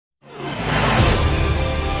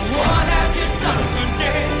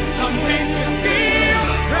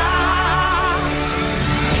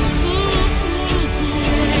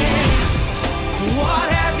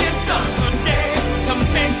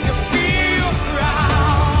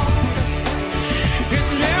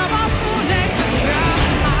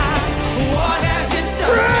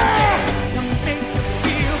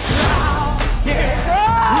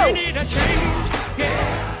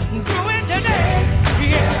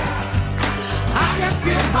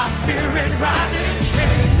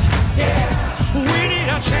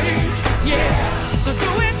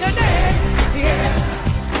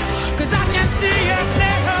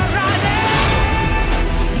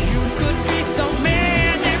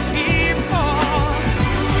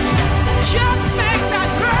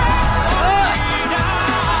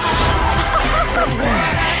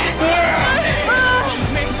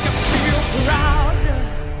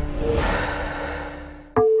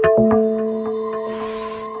I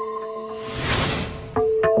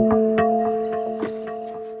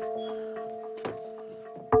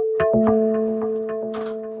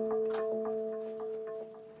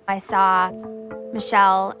saw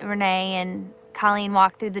Michelle, Renee, and Colleen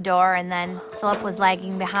walk through the door, and then Philip was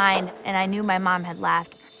lagging behind, and I knew my mom had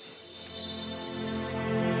left.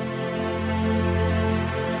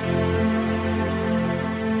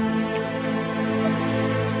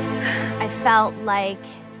 I felt like,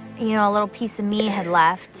 you know, a little piece of me had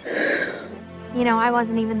left. You know, I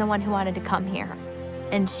wasn't even the one who wanted to come here.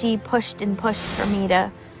 And she pushed and pushed for me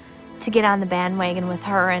to get on the bandwagon with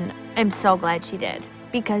her, and I'm so glad she did,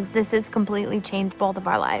 because this has completely changed both of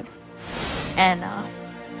our lives. And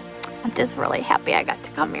I'm just really happy I got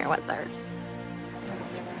to come here with her.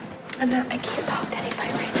 I can't talk to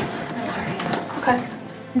anybody right now. I'm sorry. Okay.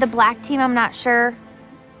 The black team, I'm not sure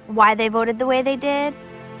why they voted the way they did,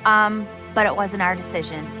 but it wasn't our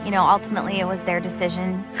decision. You know, ultimately it was their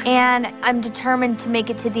decision. And I'm determined to make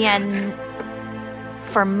it to the end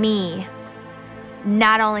for me,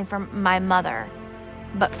 not only for my mother,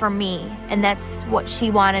 but for me. And that's what she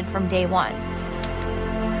wanted from day one.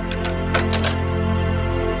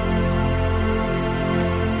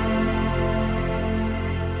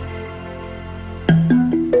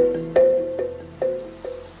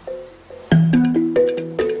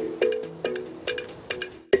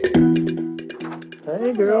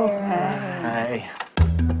 Hey, girl. Hey.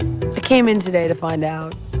 I came in today to find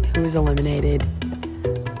out who was eliminated,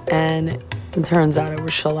 and it turns out it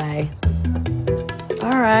was Chalet.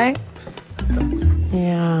 All right.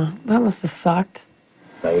 Yeah, that must have sucked.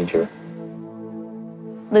 Major.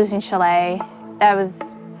 Losing Chalet, that was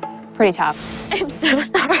pretty tough. I'm so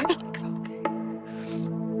sorry.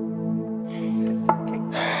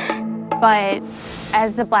 But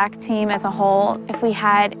as the black team as a whole, if we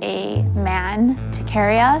had a man to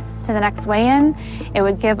carry us to the next weigh-in, it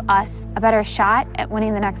would give us a better shot at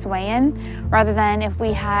winning the next weigh-in, rather than if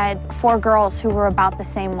we had 4 girls who were about the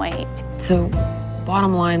same weight. So,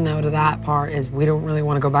 bottom line, though, to that part is we don't really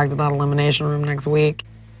want to go back to that elimination room next week.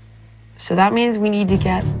 So that means we need to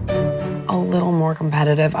get a little more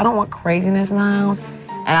competitive. I don't want craziness in the house,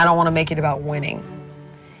 and I don't want to make it about winning,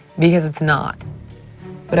 because it's not.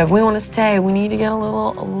 But if we want to stay, we need to get a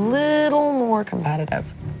little more competitive.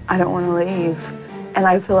 I don't want to leave, and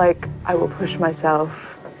I feel like I will push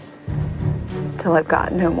myself till I've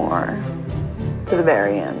got no more, to the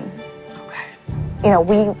very end. Okay. You know,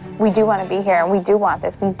 we do want to be here, and we do want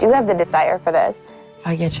this. We do have the desire for this.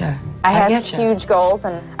 I get you. I have huge goals,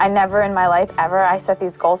 and I never in my life ever, I set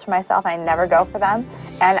these goals for myself, and I never go for them,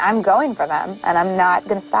 and I'm going for them, and I'm not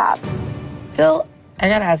going to stop. Phil, I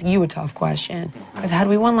gotta ask you a tough question, because had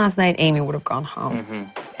we won last night, Amy would have gone home. Mm-hmm.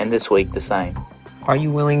 And this week, the same. Are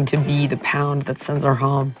you willing to be the pound that sends her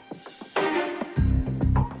home?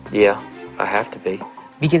 Yeah, I have to be.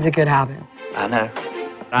 Because it could happen. I know.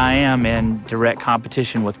 I am in direct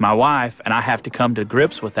competition with my wife, and I have to come to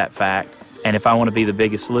grips with that fact. And if I want to be the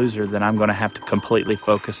biggest loser, then I'm going to have to completely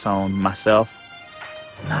focus on myself.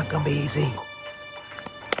 It's not gonna be easy.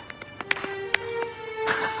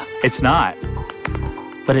 It's not.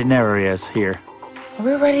 But it never is here. Are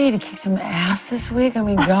we ready to kick some ass this week? I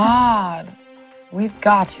mean, God. We've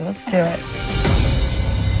got to. Let's do it.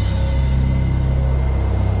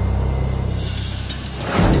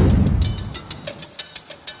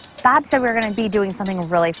 Bob said we were going to be doing something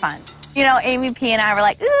really fun. You know, Amy P and I were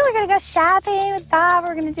like, ooh, we're going to go shopping with Bob.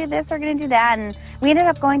 We're going to do this, we're going to do that. And we ended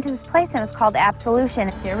up going to this place, and it was called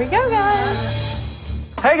Absolution. Here we go, guys.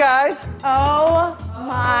 Hey, guys. Oh,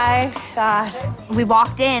 my gosh. We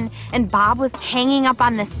walked in, and Bob was hanging up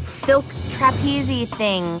on this silk trapeze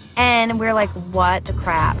thing. And we were like, what the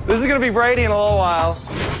crap? This is going to be Brady in a little while.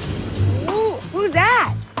 Ooh, who's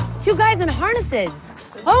that? 2 guys in harnesses.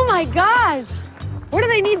 Oh, my gosh. What do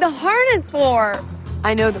they need the harness for?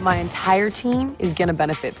 I know that my entire team is gonna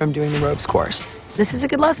benefit from doing the ropes course. This is a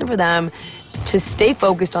good lesson for them to stay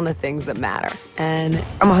focused on the things that matter. And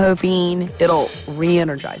I'm hoping it'll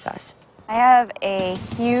re-energize us. I have a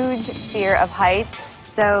huge fear of heights,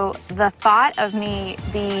 so the thought of me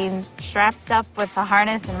being strapped up with a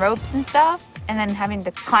harness and ropes and stuff, and then having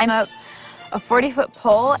to climb up a 40-foot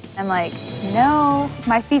pole, I'm like, no,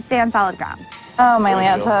 my feet stay on solid ground. Oh, my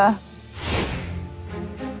Lanta.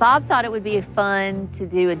 Bob thought it would be fun to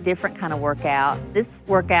do a different kind of workout. This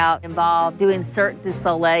workout involved doing Cirque du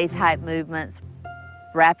Soleil type movements,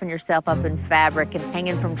 wrapping yourself up in fabric and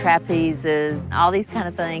hanging from trapezes, all these kind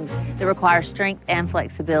of things that require strength and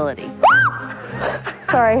flexibility.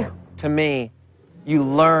 Sorry. To me, you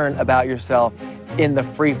learn about yourself in the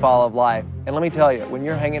free fall of life. And let me tell you, when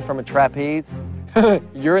you're hanging from a trapeze,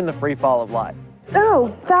 You're in the free fall of life.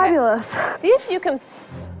 Oh, fabulous. See if you can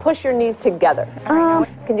push your knees together.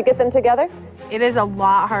 Can you get them together? It is a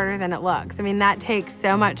lot harder than it looks. I mean, that takes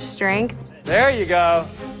so much strength. There you go.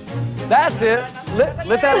 That's it.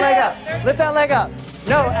 Lift that leg up. Lift that leg up.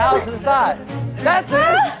 No, out to the side. That's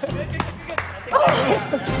it.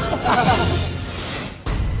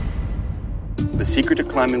 The secret to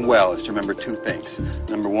climbing well is to remember two things.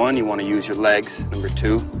 Number one, you want to use your legs. Number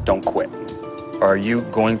two, don't quit. Are you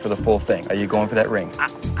going for the full thing? Are you going for that ring?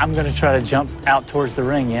 I'm going to try to jump out towards the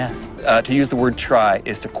ring, yes. To use the word try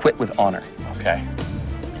is to quit with honor. Okay.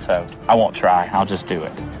 So I won't try, I'll just do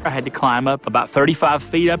it. I had to climb up about 35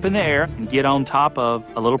 feet up in the air and get on top of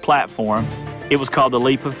a little platform. It was called the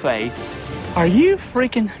Leap of Faith. Are you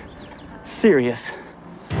freaking serious?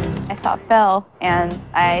 I saw Phil, and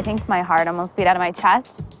I think my heart almost beat out of my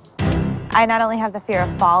chest. I not only have the fear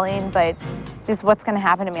of falling, but just what's going to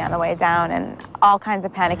happen to me on the way down, and all kinds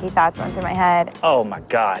of panicky thoughts went through my head. Oh my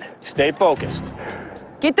God. Stay focused.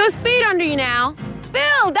 Get those feet under you now.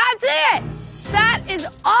 Bill, that's it. That is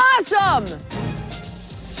awesome.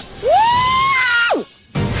 Woo!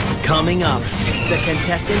 Coming up, the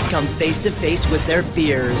contestants come face to face with their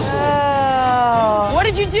fears. Oh. What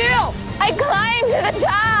did you do? I climbed to the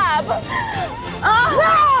top. Oh.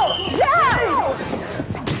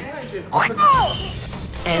 No!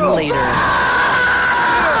 And later, a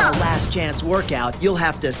last chance workout you'll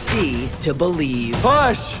have to see to believe.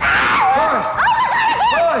 Push! Push!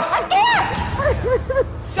 Push! I can't!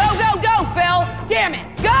 Go, go, go, Phil. Damn it.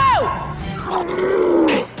 Go!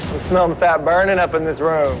 I'm smelling fat burning up in this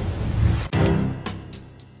room.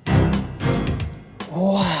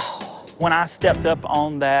 Wow. When I stepped up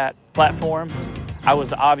on that platform, I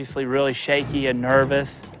was obviously really shaky and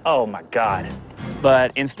nervous. Oh my God.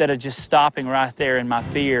 But instead of just stopping right there in my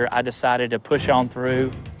fear, I decided to push on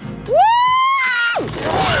through. Woo!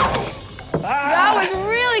 That was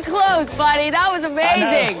really close, buddy. That was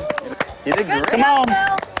amazing. You did great. Come on.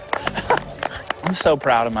 I'm so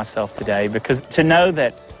proud of myself today because to know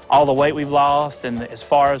that all the weight we've lost and as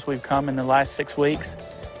far as we've come in the last 6 weeks,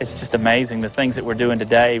 it's just amazing the things that we're doing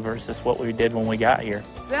today versus what we did when we got here.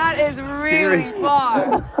 That is really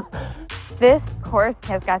far. This course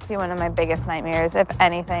has got to be one of my biggest nightmares, if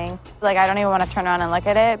anything. Like, I don't even want to turn around and look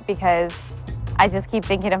at it because I just keep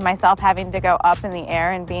thinking of myself having to go up in the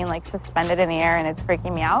air and being like suspended in the air, and it's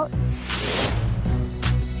freaking me out.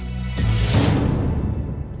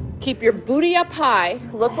 Keep your booty up high.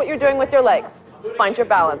 Look what you're doing with your legs. Find your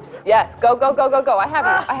balance. Yes, go, go, go, go, go. I have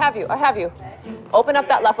you, I have you, I have you. Open up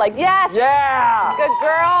that left leg. Yes! Yeah! Good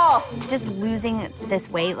girl. Just losing this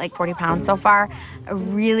weight, like 40 pounds so far, I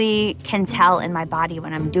really can tell in my body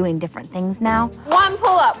when I'm doing different things now. One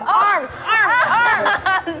pull up. Arms, arms,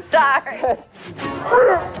 arms. Sorry.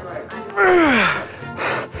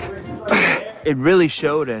 It really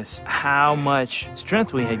showed us how much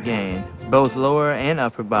strength we had gained, both lower and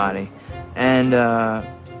upper body. And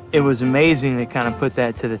it was amazing to kind of put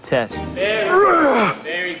that to the test. Very good.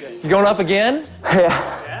 Very good. You going up again?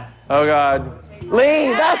 Yeah. Oh, God.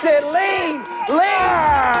 Lean! That's it! Lean!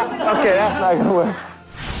 Lean! Okay, that's not gonna work.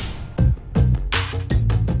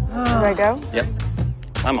 There I go. Yep.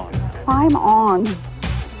 I'm on. I'm on.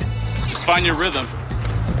 Just find your rhythm.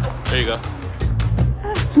 There you go.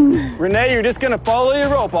 Renee, you're just gonna follow your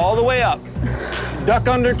rope all the way up. Duck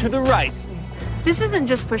under to the right. This isn't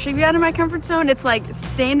just pushing me out of my comfort zone. It's like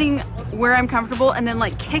standing where I'm comfortable and then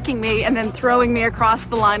like kicking me and then throwing me across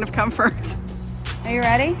the line of comfort. Are you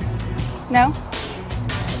ready? No?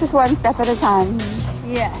 Just one step at a time.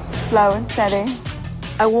 Yeah. Slow and steady.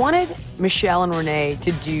 I wanted Michelle and Renee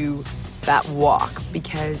to do that walk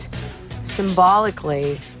because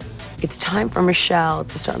symbolically, it's time for Michelle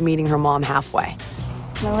to start meeting her mom halfway.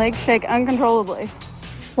 My legs shake uncontrollably.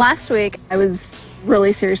 Last week, I was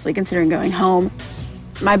really seriously considering going home.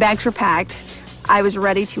 My bags were packed. I was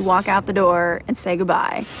ready to walk out the door and say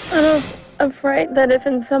goodbye. I'm afraid that if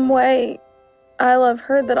in some way I love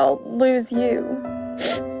her, that I'll lose you.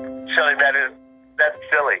 Silly, that's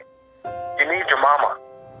silly. You need your mama.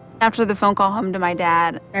 After the phone call home to my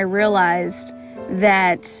dad, I realized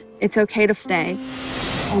that it's okay to stay.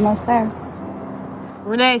 Almost there.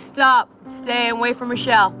 Renee, stop. Stay away from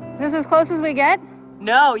Michelle. This is as close as we get?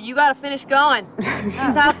 No, you gotta finish going. She's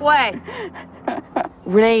halfway.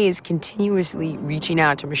 Renee is continuously reaching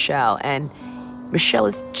out to Michelle, and Michelle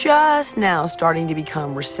is just now starting to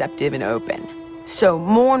become receptive and open. So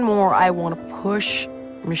more and more, I want to push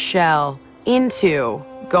Michelle into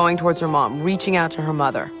going towards her mom, reaching out to her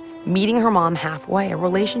mother, meeting her mom halfway. A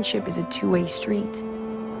relationship is a two-way street.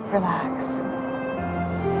 Relax.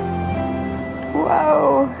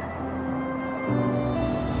 Whoa.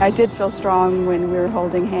 I did feel strong when we were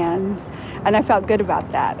holding hands, and I felt good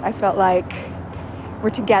about that. I felt like we're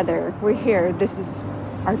together, we're here, this is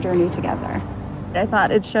our journey together. I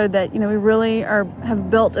thought it showed that, we really have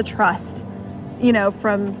built a trust,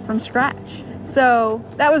 from scratch. So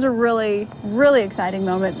that was a really, really exciting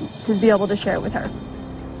moment to be able to share with her.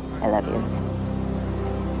 I love you.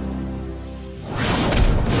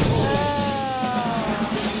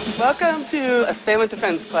 Welcome to Assailant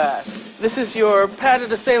Defense class. This is your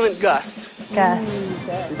padded assailant, Gus.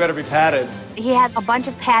 Gus. You better be padded. He had a bunch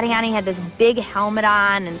of padding on. He had this big helmet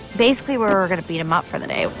on, and basically we were going to beat him up for the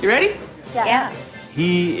day. You ready? Yeah.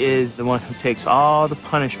 He is the one who takes all the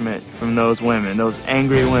punishment from those women, those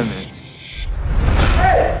angry women.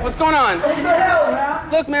 Hey, what's going on?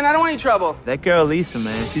 Look, man, I don't want any trouble. That girl Lisa,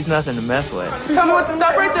 man, she's nothing to mess with. Just tell me what.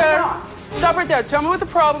 Stop right there. Stop right there. Tell me what the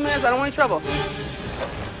problem is. I don't want any trouble.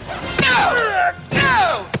 No!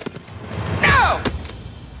 No! No!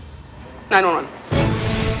 911.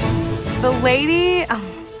 The lady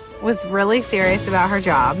was really serious about her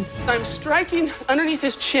job. I'm striking underneath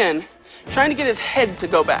his chin, trying to get his head to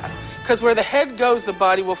go back. Because where the head goes, the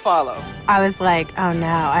body will follow. I was like, oh no,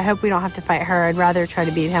 I hope we don't have to fight her. I'd rather try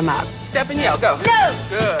to beat him up. Step and yell, go. No!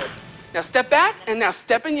 Good. Now step back, and now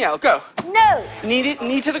step and yell, go. No! Knee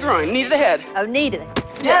to the groin, knee to the head. Oh, knee to the head.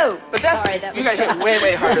 Yeah, No! but that's, Sorry, that you was got hit way,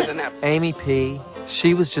 way harder than that. Amy P.,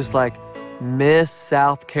 she was just like Miss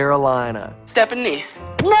South Carolina. Step and knee.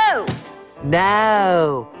 No!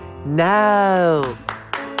 No! No!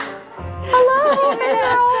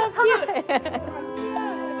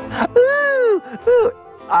 Ooh, ooh.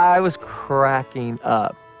 I was cracking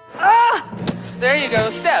up. There you go,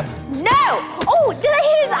 step. No! Oh, did I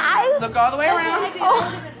hit his eye? Look all the way around.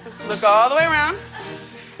 Just look all the way around.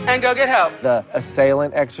 And go get help. The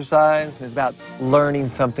assailant exercise is about learning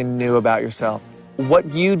something new about yourself.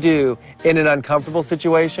 What you do in an uncomfortable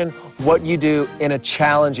situation, what you do in a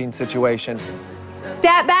challenging situation.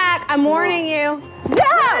 Step back, I'm warning you.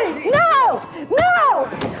 No! No! No!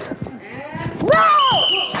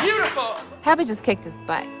 No! Beautiful. Happy just kicked his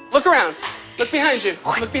butt. Look around. Look behind you.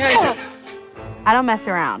 Look behind you. I don't mess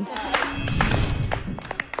around.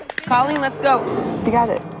 Colleen, let's go. You got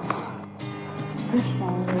it.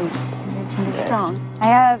 Strong. I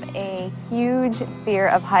have a huge fear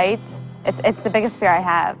of heights. It's the biggest fear I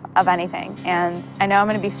have of anything. And I know I'm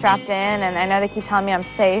going to be strapped in, and I know they keep telling me I'm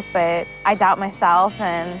safe, but I doubt myself,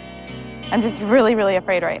 and I'm just really, really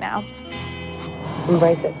afraid right now.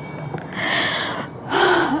 Embrace it.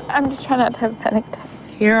 I'm just trying not to have a panic attack.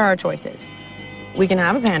 Here are our choices. We can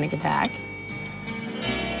have a panic attack,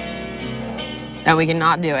 and we can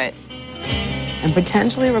not do it, and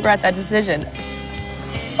potentially regret that decision.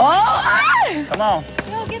 Oh! Come on.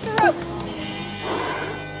 Go get the rope.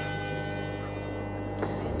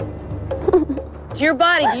 It's your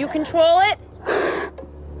body. Do you control it?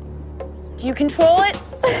 Do you control it?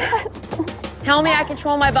 Yes. Tell me I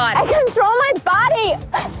control my body. I control my body.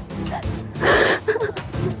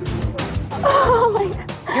 Oh my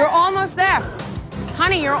God. You're almost there.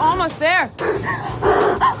 Honey, you're almost there.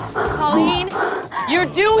 Colleen, you're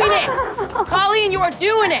doing it. Colleen, you are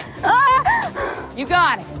doing it. You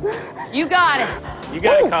got it. You got it. You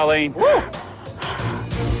got it, Colleen.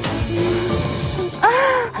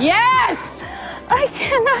 Yes! I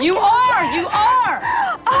cannot. You are. You are.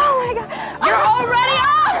 Oh my God. You're already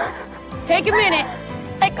up. Take a minute.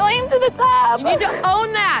 I climbed to the top. You need to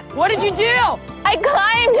own that. What did you do? I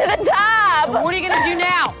climbed to the top. What are you going to do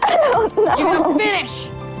now? I don't know. You're going to finish.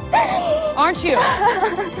 Aren't you?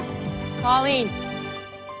 Colleen,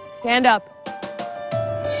 stand up.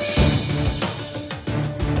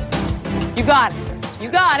 You got it. You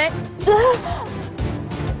got it.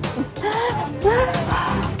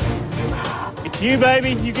 It's you,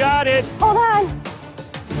 baby. You got it. Hold on.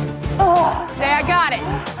 Oh. Say, I got it.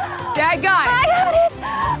 Say, I got it. I got it.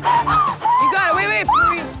 You got it. Wait, wait.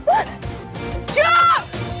 Jump!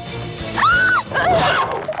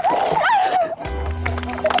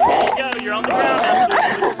 There you go. You're on the ground now.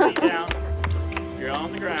 Put your feet down. You're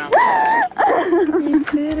on the ground. You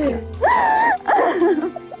did it.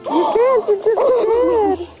 You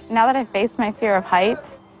did. Now that I've faced my fear of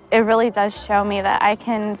heights, it really does show me that I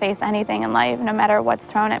can face anything in life, no matter what's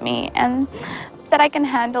thrown at me, and that I can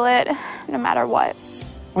handle it no matter what.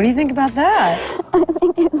 What do you think about that? I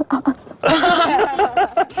think it's awesome.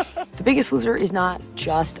 The Biggest Loser is not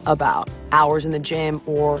just about hours in the gym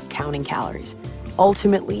or counting calories.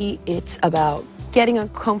 Ultimately, it's about getting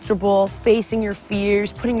uncomfortable, facing your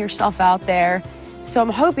fears, putting yourself out there. So I'm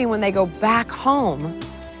hoping when they go back home,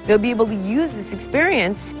 they'll be able to use this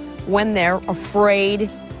experience when they're afraid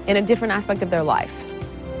in a different aspect of their life.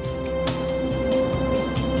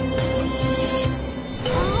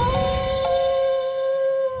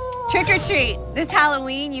 Trick or treat. This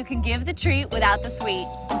Halloween, you can give the treat without the sweet.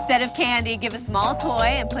 Instead of candy, give a small toy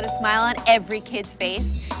and put a smile on every kid's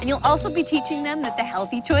face. And you'll also be teaching them that the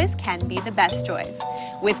healthy choice can be the best choice.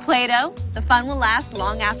 With Play-Doh, the fun will last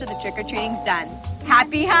long after the trick-or-treating's done.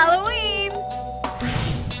 Happy Halloween!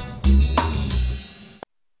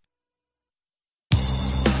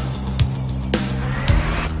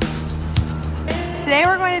 Today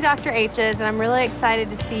we're going to Dr. H's, and I'm really excited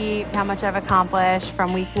to see how much I've accomplished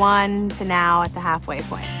from week 1 to now at the halfway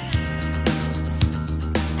point.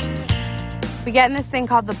 We get in this thing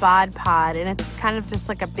called the bod pod, and it's kind of just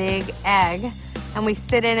like a big egg, and we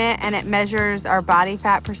sit in it, and it measures our body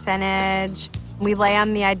fat percentage. We lay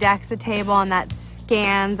on the IDEXA table, and that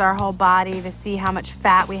scans our whole body to see how much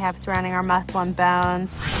fat we have surrounding our muscle and bone.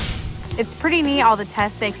 It's pretty neat, all the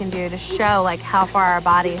tests they can do to show like how far our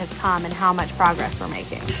body has come and how much progress we're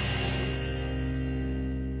making.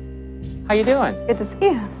 How you doing? Good to see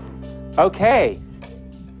you. Okay,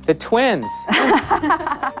 the twins.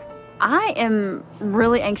 I am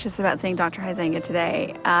really anxious about seeing Dr. Huizenga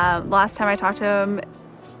today. Last time I talked to him,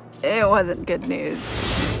 it wasn't good news.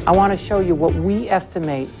 I want to show you what we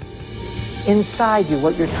estimate inside you,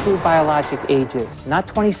 what your true biologic age is, not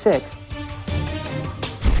 26.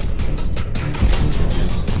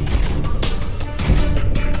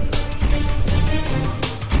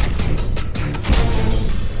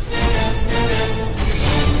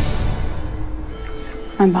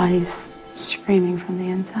 My body's screaming from the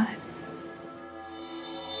inside.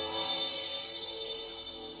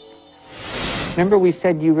 Remember we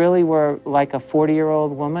said you really were like a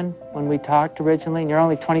 40-year-old woman when we talked originally, and you're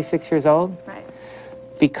only 26 years old? Right.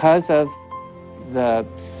 Because of the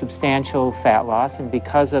substantial fat loss and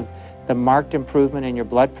because of the marked improvement in your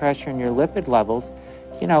blood pressure and your lipid levels,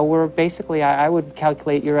 you know, we're basically, I would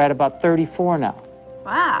calculate you're at about 34 now.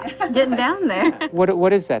 Wow, getting down there.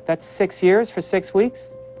 What is that? That's 6 years for 6 weeks?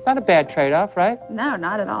 It's not a bad trade-off, right? No,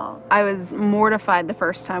 not at all. I was mortified the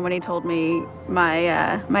first time when he told me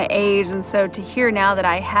my age, and so to hear now that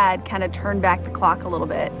I had kind of turned back the clock a little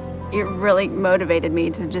bit, it really motivated me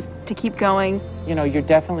to keep going. You know, you're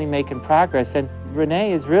definitely making progress, and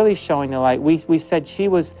Renee is really showing the light. We said she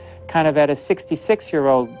was kind of at a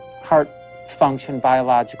 66-year-old heart function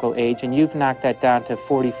biological age, and you've knocked that down to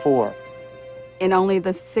 44. In only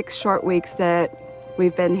the 6 short weeks that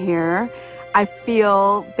we've been here, I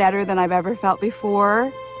feel better than I've ever felt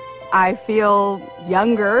before. I feel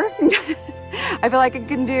younger. I feel like I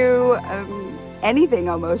can do anything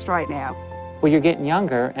almost right now. Well, you're getting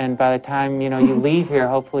younger, and by the time, you know, you leave here,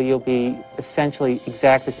 hopefully you'll be essentially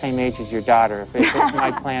exact the same age as your daughter, if my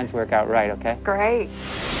plans work out right, okay? Great.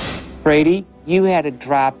 Brady, you had a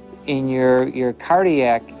drop in your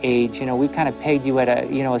cardiac age. You know, we kind of pegged you at a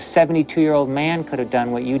 72-year-old man could have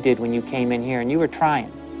done what you did when you came in here, and you were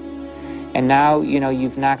trying. And now, you know,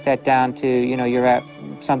 you've knocked that down to, you know, you're at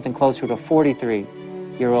something closer to a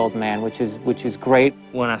 43-year-old man, which is great.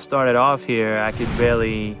 When I started off here, I could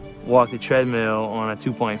barely walk the treadmill on a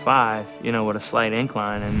 2.5, you know, with a slight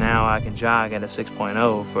incline, and now I can jog at a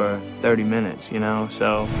 6.0 for 30 minutes, you know,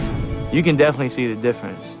 so you can definitely see the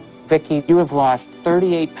difference. Vicki, you have lost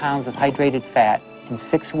 38 pounds of hydrated fat in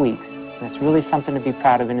 6 weeks, and it's really something to be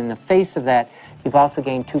proud of, and in the face of that, you've also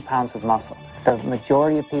gained 2 pounds of muscle. The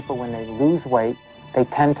majority of people, when they lose weight, they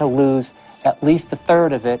tend to lose at least a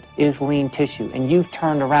third of it is lean tissue, and you've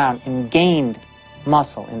turned around and gained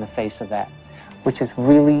muscle in the face of that, which is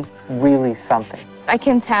really, really something. I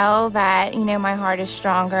can tell that, you know, my heart is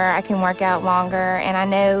stronger, I can work out longer, and I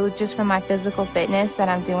know just from my physical fitness that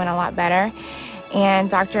I'm doing a lot better, and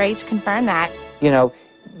Dr. H confirmed that. You know,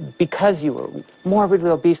 because you were morbidly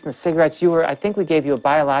obese in the cigarettes, I think we gave you a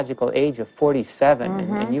biological age of 47,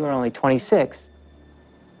 and you were only 26,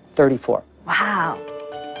 34. Wow,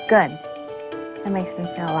 good. That makes me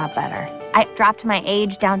feel a lot better. I dropped my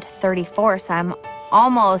age down to 34, so I'm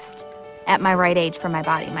almost at my right age for my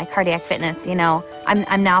body, my cardiac fitness, you know.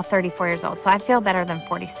 I'm now 34 years old, so I feel better than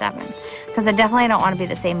 47, because I definitely don't want to be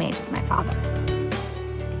the same age as my father.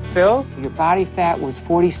 Phil, your body fat was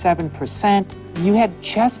 47%. You had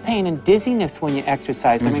chest pain and dizziness when you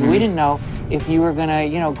exercised. I mean, we didn't know if you were gonna,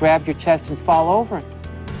 you know, grab your chest and fall over.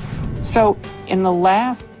 So in the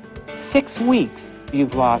last 6 weeks,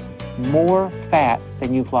 you've lost more fat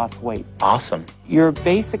than you've lost weight. Awesome. You're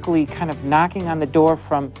basically kind of knocking on the door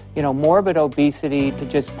from, you know, morbid obesity to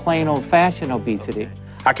just plain old-fashioned obesity.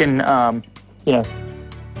 I can, you know,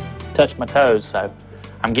 touch my toes, so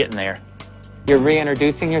I'm getting there. You're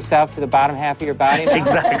reintroducing yourself to the bottom half of your body now?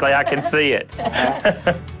 Exactly, I can see it.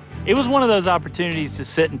 It was one of those opportunities to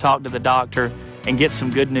sit and talk to the doctor and get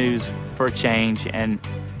some good news for a change, and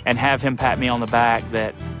have him pat me on the back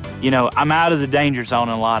that You know, I'm out of the danger zone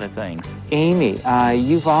in a lot of things. Amy,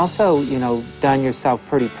 you've also, done yourself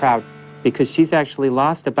pretty proud because she's actually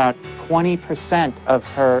lost about 20% of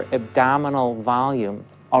her abdominal volume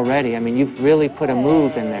already. I mean, you've really put a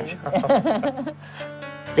move in there.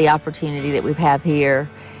 The opportunity that we have here,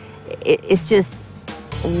 it's just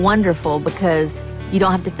wonderful because you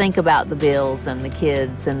don't have to think about the bills and the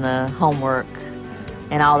kids and the homework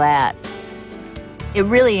and all that. It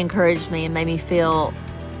really encouraged me and made me feel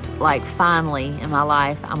like finally in my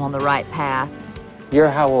life I'm on the right path. You're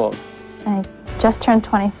how old? I just turned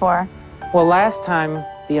 24. Well, last time,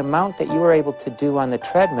 the amount that you were able to do on the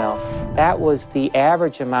treadmill, that was the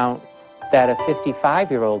average amount that a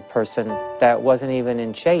 55-year-old person that wasn't even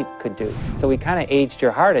in shape could do. So we kind of aged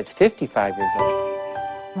your heart at 55 years old.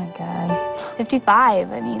 Oh my God.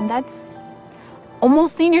 55, I mean, that's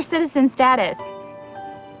almost senior citizen status.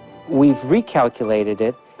 We've recalculated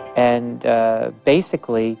it, and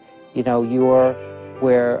basically, you're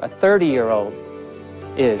where a 30-year-old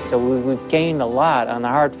is. So we've gained a lot on the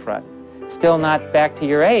heart front. Still not back to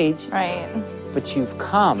your age. Right. But you've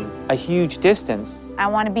come a huge distance. I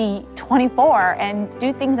want to be 24 and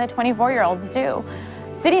do things that 24-year-olds do.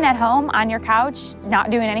 Sitting at home on your couch,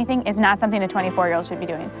 not doing anything, is not something a 24-year-old should be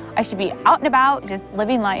doing. I should be out and about, just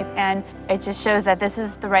living life, and it just shows that this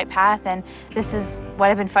is the right path, and this is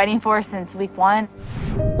what I've been fighting for since week 1.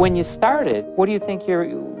 When you started, what do you think your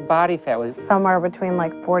body fat was? Somewhere between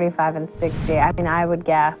like 45 and 60. I mean, I would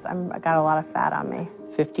guess. I got a lot of fat on me.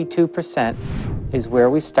 52% is where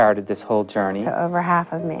we started this whole journey. So over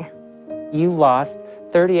half of me. You lost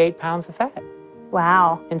 38 pounds of fat.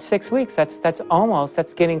 Wow. In 6 weeks, that's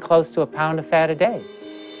getting close to a pound of fat a day.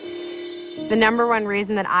 The number one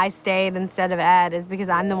reason that I stayed instead of Ed is because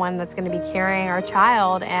I'm the one that's going to be carrying our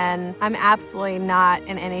child, and I'm absolutely not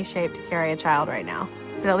in any shape to carry a child right now.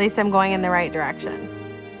 But at least I'm going in the right direction.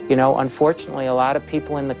 Unfortunately, a lot of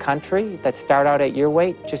people in the country that start out at your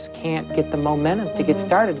weight just can't get the momentum to get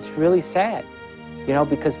started. It's really sad,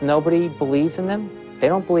 because nobody believes in them. They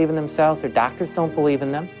don't believe in themselves. Their doctors don't believe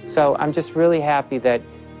in them. So I'm just really happy that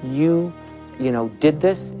you did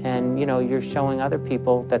this, and, you're showing other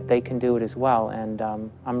people that they can do it as well. And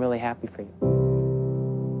I'm really happy for you.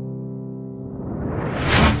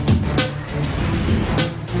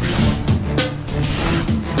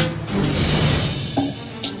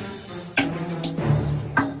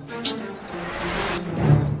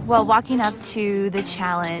 Well, walking up to the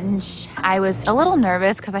challenge, I was a little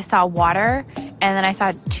nervous because I saw water, and then I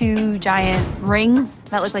saw 2 giant rings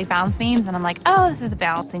that looked like balance beams, and I'm like, oh, this is a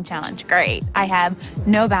balancing challenge. Great. I have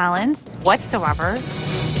no balance whatsoever.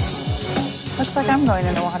 Looks like I'm going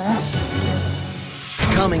in the water.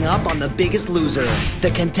 Coming up on The Biggest Loser,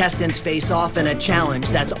 the contestants face off in a challenge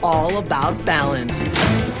that's all about balance.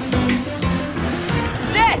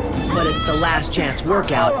 But it's the last chance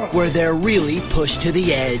workout where they're really pushed to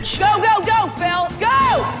the edge. Go, go, go, Phil,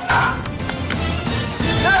 go!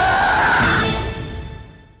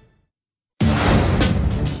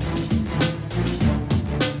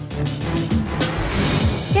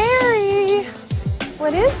 Scary!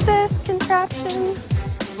 What is this contraption?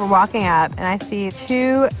 We're walking up, and I see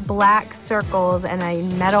 2 black circles and a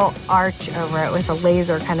metal arch over it with a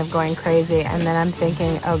laser kind of going crazy, and then I'm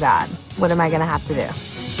thinking, oh God, what am I gonna have to do?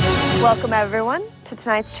 Welcome, everyone, to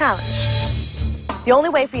tonight's challenge. The only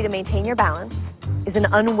way for you to maintain your balance is an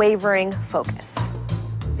unwavering focus.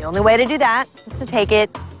 The only way to do that is to take it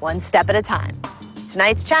one step at a time.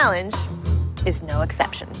 Tonight's challenge is no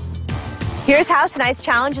exception. Here's how tonight's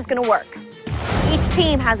challenge is going to work. Each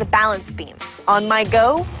team has a balance beam. On my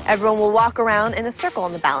go, everyone will walk around in a circle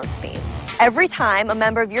on the balance beam. Every time a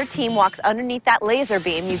member of your team walks underneath that laser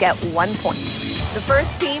beam, you get 1 point. The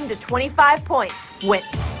first team to 25 points wins.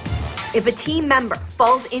 If a team member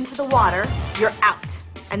falls into the water, you're out.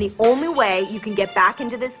 And the only way you can get back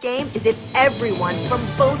into this game is if everyone from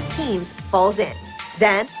both teams falls in.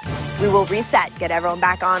 Then we will reset, get everyone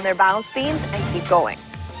back on their balance beams, and keep going.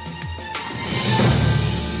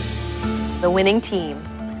 The winning team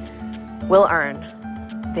will earn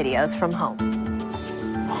videos from home.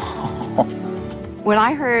 When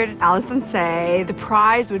I heard Allison say the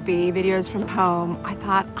prize would be videos from home, I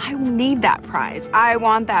thought, I need that prize. I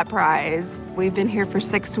want that prize. We've been here for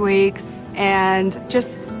 6 weeks, and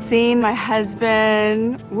just seeing my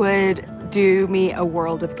husband would do me a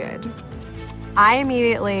world of good. I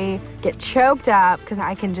immediately get choked up because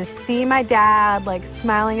I can just see my dad like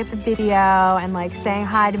smiling at the video and like saying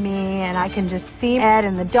hi to me, and I can just see Ed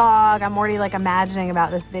and the dog. I'm already like imagining about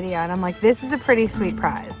this video, and I'm like, this is a pretty sweet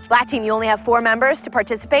prize. Black team, you only have 4 members to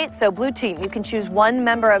participate, so blue team, you can choose 1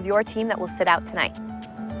 member of your team that will sit out tonight.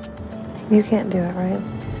 You can't do it, right?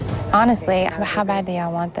 Honestly, how bad do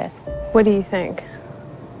y'all want this? What do you think?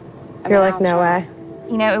 You're like, no way.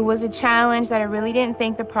 You know, it was a challenge that I really didn't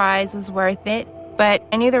think the prize was worth it, but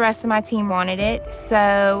I knew the rest of my team wanted it,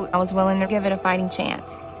 so I was willing to give it a fighting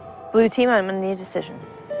chance. Blue team, I'm gonna need a decision.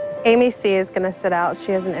 Amy C is gonna sit out.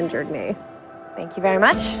 She has an injured knee. Thank you very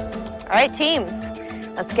much. All right, teams,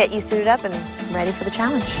 let's get you suited up and ready for the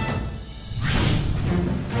challenge.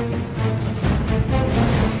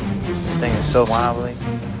 This thing is so wobbly.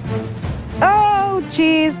 Oh,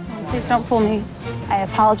 geez. Please don't pull me. I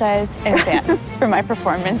apologize in advance for my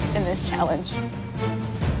performance in this challenge.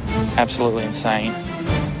 Absolutely insane.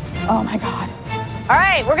 Oh my God. All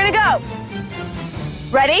right, we're gonna go.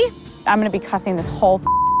 Ready? I'm gonna be cussing this whole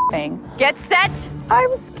thing. Get set.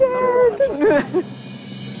 I'm scared.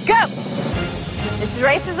 Go. This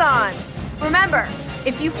race is on. Remember,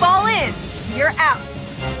 if you fall in, you're out.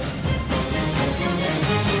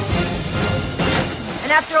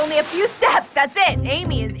 And after only a few steps, that's it.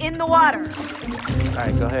 Amy is in the water. All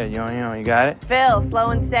right, go ahead. You got it? Phil, slow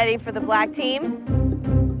and steady for the black team.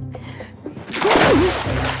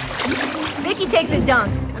 Vicky takes a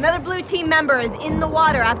dunk. Another blue team member is in the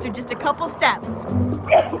water after just a couple steps.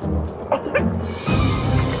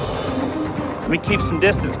 Let me keep some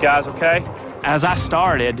distance, guys, okay? As I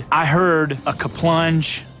started, I heard a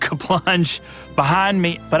kaplunge behind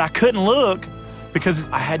me, but I couldn't look because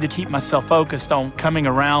I had to keep myself focused on coming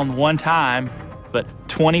around one time, but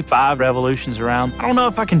 25 revolutions around. I don't know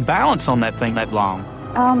if I can balance on that thing that long.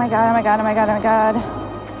 Oh my God, oh my God, oh my God, oh my God.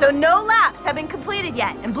 So no laps have been completed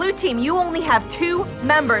yet, and blue team, you only have 2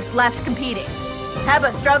 members left competing.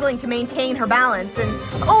 Heba struggling to maintain her balance, and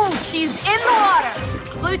oh, she's in the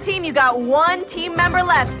water. Blue team, you got 1 team member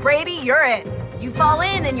left. Brady, you're in. You fall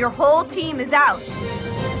in and your whole team is out.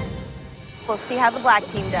 We'll see how the black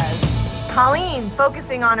team does. Colleen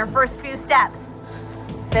focusing on her first few steps.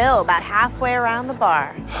 Phil about halfway around the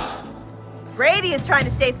bar. Brady is trying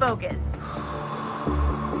to stay focused.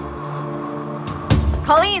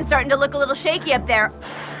 Colleen starting to look a little shaky up there.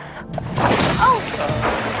 Oh!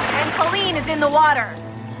 And Colleen is in the water.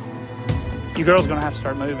 You girls are gonna have to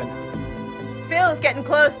start moving. Phil is getting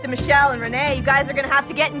close to Michelle and Renee. You guys are gonna have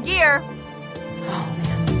to get in gear. Oh,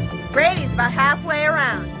 man. Brady's about halfway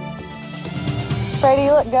around. Brady,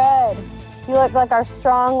 you look good. You look like our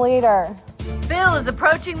strong leader. Phil is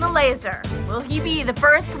approaching the laser. Will he be the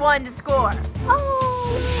first one to score?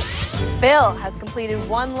 Oh! Phil has completed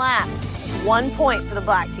 1 lap. 1 point for the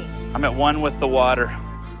black team. I'm at 1 with the water,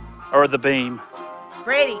 or the beam.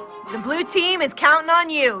 Brady, the blue team is counting on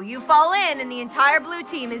you. You fall in and the entire blue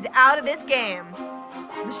team is out of this game.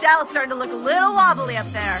 Michelle's starting to look a little wobbly up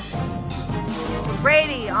there.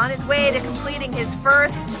 Brady on his way to completing his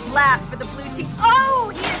first lap for the blue team.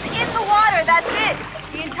 Oh, he is in the water, that's it.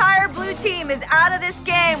 The entire blue team is out of this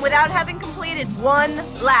game without having completed 1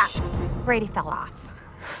 lap. Brady fell off.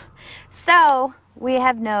 So we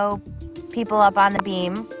have no people up on the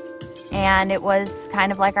beam, and it was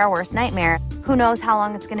kind of like our worst nightmare. Who knows how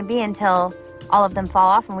long it's going to be until all of them fall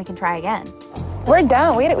off and we can try again. We're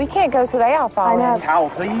done. We can't go till they all fall in. Towel,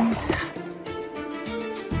 please.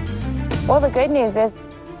 Well, the good news is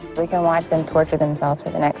we can watch them torture themselves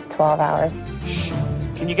for the next 12 hours. Shh.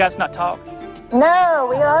 Can you guys not talk? No,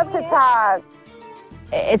 we love to talk.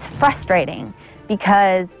 It's frustrating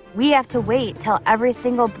because we have to wait till every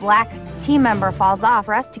single black team member falls off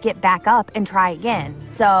for us to get back up and try again.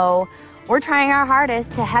 So we're trying our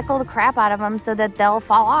hardest to heckle the crap out of them so that they'll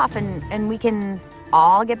fall off and we can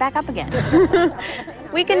all get back up again.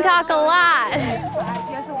 We can talk a lot.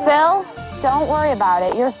 Phil, don't worry about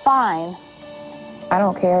it. You're fine. I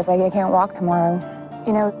don't care if I can't walk tomorrow.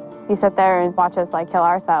 You know, you sit there and watch us like kill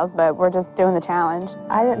ourselves, but we're just doing the challenge.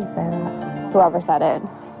 I didn't say that. Whoever said it.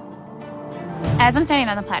 As I'm standing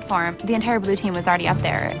on the platform, the entire blue team was already up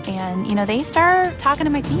there. And, you know, they start talking to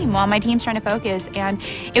my team while my team's trying to focus. And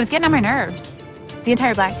it was getting on my nerves. The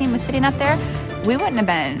entire black team was sitting up there. We wouldn't have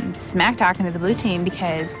been smack talking to the blue team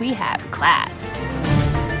because we have class.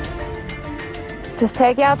 Just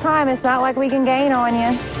take your time. It's not like we can gain on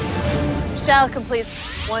you. Michelle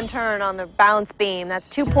completes 1 turn on the balance beam. That's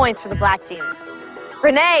 2 points for the black team.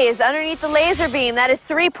 Renee is underneath the laser beam. That is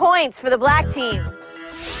 3 points for the black team.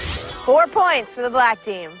 4 points for the black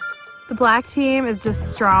team. The black team is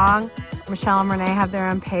just strong. Michelle and Renee have their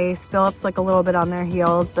own pace. Phillip's like a little bit on their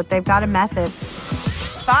heels, but they've got a method.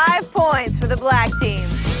 5 points for the black team.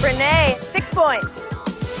 Renee, 6 points.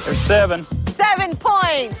 There's 7. 7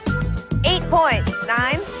 points. 8 points.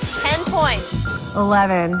 9, 10 points.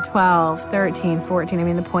 11, 12, 13, 14. I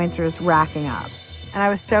mean, the points are just racking up. And I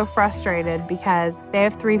was so frustrated because they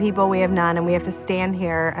have 3 people, we have none, and we have to stand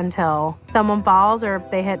here until someone falls or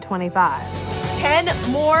they hit 25.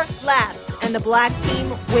 10 more laps, and the black team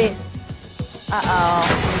wins.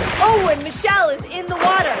 Oh, and Michelle is in the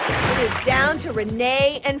water. It is down to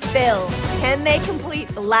Renee and Phil. Can they complete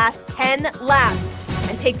the last 10 laps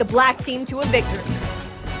and take the black team to a victory?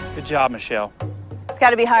 Good job, Michelle. It's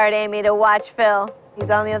got to be hard, Amy, to watch Phil. He's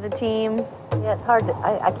on the other team. Yeah, it's hard to,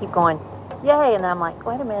 I keep going, yay, and I'm like,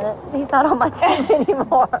 wait a minute, he's not on my team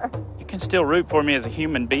anymore. You can still root for me as a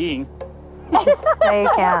human being. No, you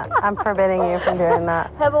can't. I'm forbidding you from doing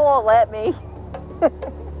that. Heaven won't let me.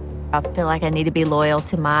 I feel like I need to be loyal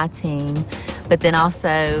to my team, but then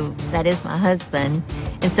also that is my husband.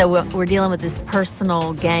 And so we're dealing with this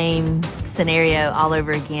personal game scenario all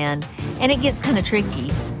over again. And it gets kind of tricky.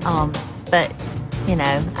 But, you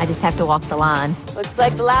know, I just have to walk the line. Looks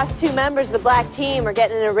like the last 2 members of the black team are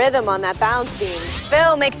getting in a rhythm on that balance beam.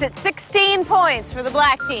 Phil makes it 16 points for the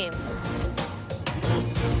black team.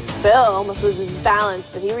 Phil almost loses his balance,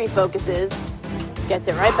 but he refocuses, gets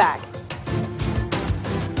it right back.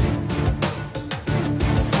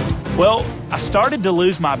 Well, I started to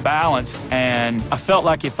lose my balance, and I felt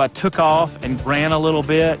like if I took off and ran a little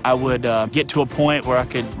bit, I would get to a point where I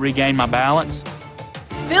could regain my balance.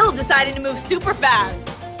 Phil decided to move super fast.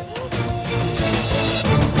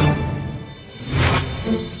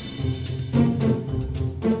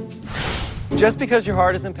 Just because your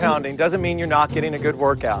heart isn't pounding doesn't mean you're not getting a good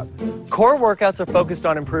workout. Core workouts are focused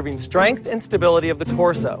on improving strength and stability of the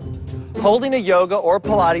torso. Holding a yoga or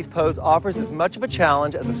Pilates pose offers as much of a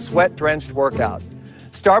challenge as a sweat-drenched workout.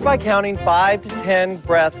 Start by counting 5 to 10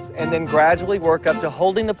 breaths and then gradually work up to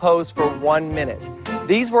holding the pose for 1 minute.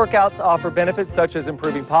 These workouts offer benefits such as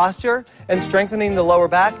improving posture and strengthening the lower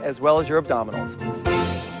back as well as your abdominals.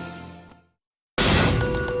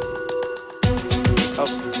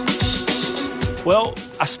 Well,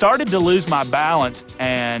 I started to lose my balance,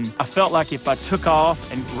 and I felt like if I took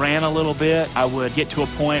off and ran a little bit, I would get to a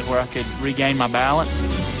point where I could regain my balance.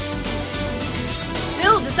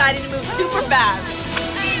 Phil decided to move super fast.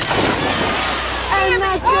 And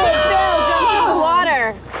that's it. Phil jumps in the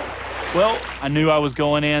water. Well, I knew I was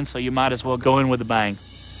going in, so you might as well go in with a bang.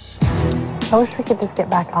 I wish we could just get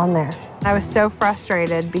back on there. I was so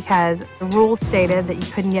frustrated because the rules stated that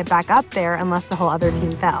you couldn't get back up there unless the whole other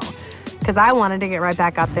team fell. Because I wanted to get right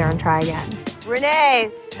back up there and try again.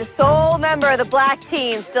 Renee, the sole member of the black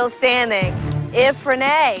team, still standing. If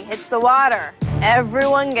Renee hits the water,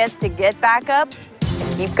 everyone gets to get back up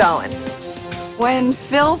and keep going. When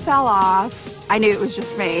Phil fell off, I knew it was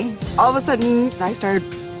just me. All of a sudden, I started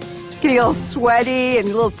getting a little sweaty and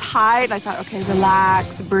a little tight. And I thought, okay,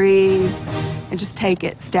 relax, breathe, and just take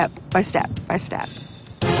it step by step by step.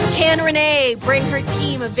 Can Renee bring her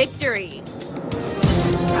team a victory?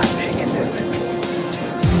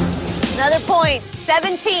 Another point,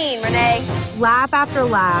 17, Renee. Lap after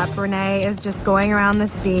lap, Renee is just going around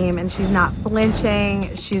this beam and she's not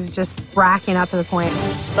flinching. She's just racking up to the point.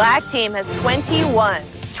 Black team has 21,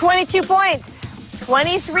 22 points,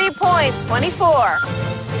 23 points, 24.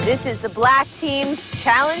 This is the black team's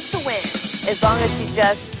challenge to win, as long as she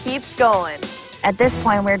just keeps going. At this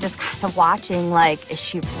point, we're just kind of watching, like, is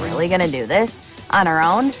she really going to do this on her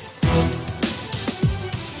own?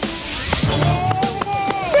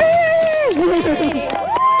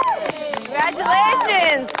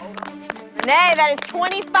 Congratulations! Renee, that is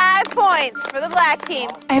 25 points for the black team.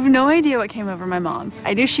 I have no idea what came over my mom.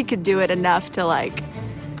 I knew she could do it enough to, like,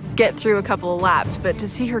 get through a couple of laps, but to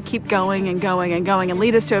see her keep going and going and going and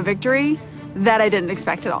lead us to a victory, that I didn't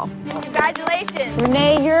expect at all. Congratulations!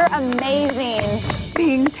 Renee, you're amazing.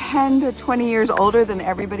 Being 10 to 20 years older than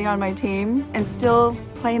everybody on my team and still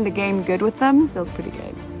playing the game good with them feels pretty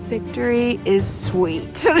good. Victory is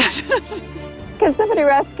sweet. Can somebody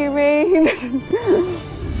rescue me?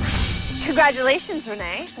 Congratulations,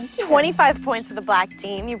 Renee. 25 points for the black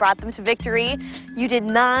team. You brought them to victory. You did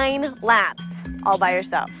 9 laps all by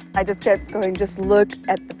yourself. I just kept going, just look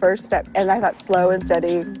at the first step, and I thought slow and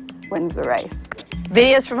steady wins the race.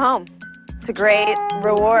 Videos from home. It's a great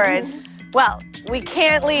reward. Well, we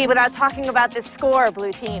can't leave without talking about this score,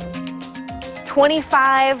 blue team.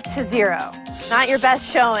 25-0. Not your best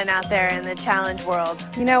showing out there in the challenge world.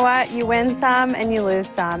 You know what? You win some and you lose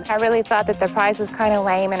some. I really thought that the prize was kind of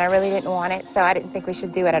lame and I really didn't want it, so I didn't think we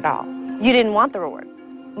should do it at all. You didn't want the reward?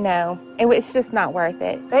 No, it was just not worth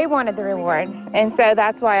it. They wanted the reward, and so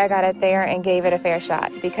that's why I got up there and gave it a fair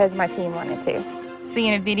shot, because my team wanted to.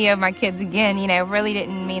 Seeing a video of my kids again, you know, really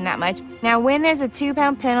didn't mean that much. Now, when there's a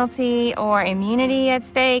 2-pound penalty or immunity at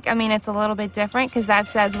stake, I mean, it's a little bit different because that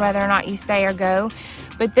says whether or not you stay or go.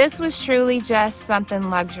 But this was truly just something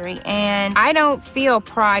luxury. And I don't feel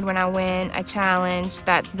pride when I win a challenge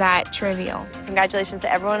that's that trivial. Congratulations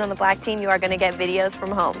to everyone on the black team. You are going to get videos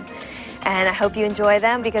from home. And I hope you enjoy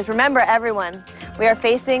them because remember, everyone, we are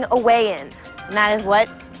facing a weigh-in. And that is what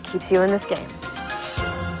keeps you in this game.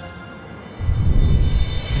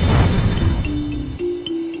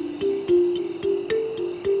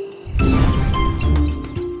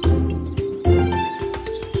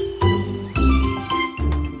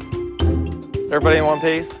 Everybody in one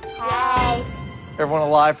piece? Hi. Everyone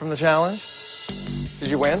alive from the challenge? Did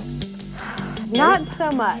you win? Not so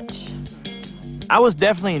much. I was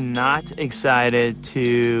definitely not excited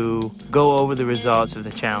to go over the results of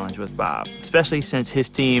the challenge with Bob, especially since his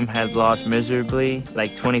team had lost miserably,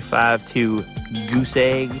 like 25 to Goose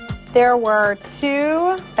Egg. There were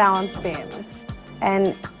 2 balance beams,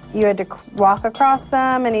 and you had to walk across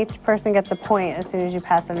them, and each person gets a point as soon as you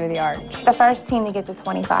pass under the arch. The first team to get to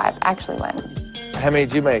 25 actually win. How many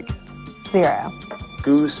did you make? 0.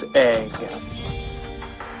 Goose Egg.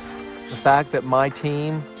 The fact that my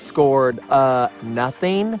team scored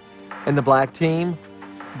nothing and the black team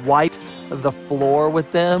wiped the floor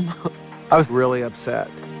with them, I was really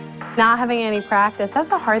upset. Not having any practice,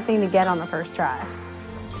 that's a hard thing to get on the first try.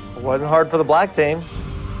 It wasn't hard for the black team.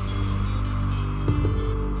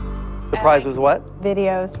 The prize was what?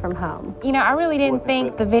 Videos from home. You know, I really didn't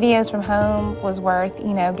think the videos from home was worth,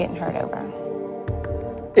 you know, getting hurt over.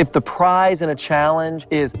 If the prize in a challenge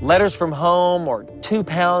is letters from home or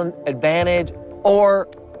 2-pound advantage or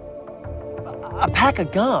a pack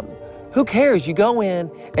of gum, who cares? You go in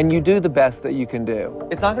and you do the best that you can do.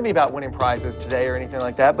 It's not going to be about winning prizes today or anything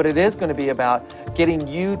like that, but it is going to be about getting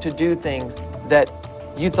you to do things that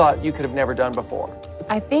you thought you could have never done before.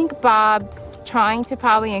 I think Bob's trying to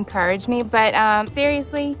probably encourage me, but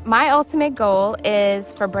seriously, my ultimate goal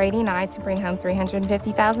is for Brady and I to bring home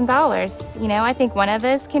 $350,000. You know, I think one of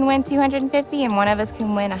us can win $250,000 and one of us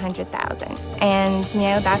can win $100,000. And, you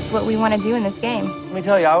know, that's what we want to do in this game. Let me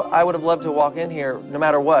tell you, I would have loved to walk in here no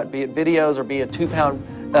matter what, be it videos or be a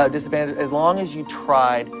 2-pound disadvantage, as long as you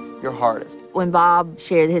tried your hardest. When Bob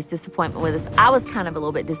shared his disappointment with us, I was kind of a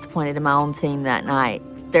little bit disappointed in my own team that night.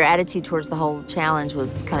 Their attitude towards the whole challenge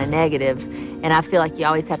was kind of negative, and I feel like you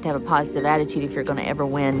always have to have a positive attitude if you're going to ever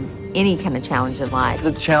win any kind of challenge in life.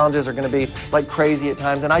 The challenges are going to be like crazy at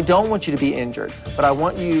times, and I don't want you to be injured, but I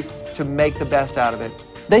want you to make the best out of it.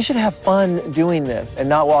 They should have fun doing this and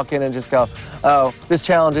not walk in and just go, oh, this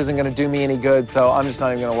challenge isn't going to do me any good, so I'm just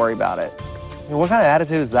not even going to worry about it. I mean, what kind of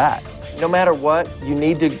attitude is that? No matter what, you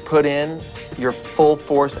need to put in your full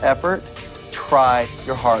force effort, try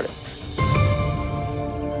your hardest.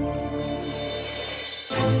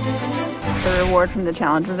 The reward from the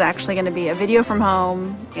challenge was actually going to be a video from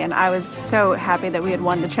home, and I was so happy that we had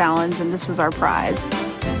won the challenge and this was our prize.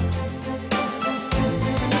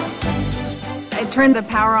 I turned the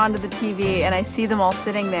power onto the TV and I see them all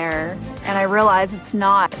sitting there, and I realize it's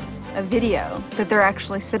not a video, that they're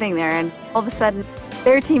actually sitting there, and all of a sudden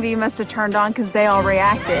their TV must have turned on because they all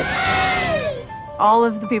reacted. All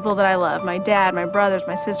of the people that I love, my dad, my brothers,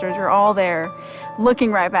 my sisters, are all there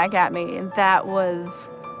looking right back at me, and that was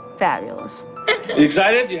fabulous. You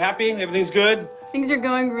excited? You happy? Everything's good? Things are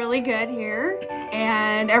going really good here,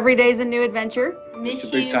 and every day's a new adventure. It's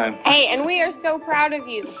a big time. Hey, and we are so proud of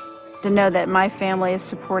you. To know that my family is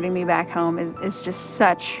supporting me back home is just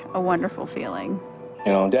such a wonderful feeling.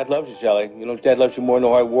 You know, Dad loves you, Shelly. You know, Dad loves you more than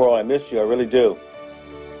the whole world. I miss you. I really do.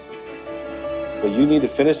 But you need to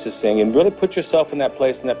finish this thing and really put yourself in that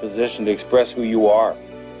place, in that position to express who you are,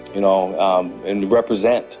 you know, and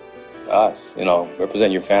represent us, you know,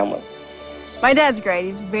 represent your family. My dad's great.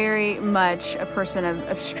 He's very much a person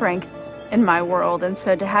of strength in my world, and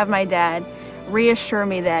so to have my dad reassure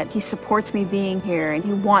me that he supports me being here and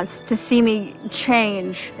he wants to see me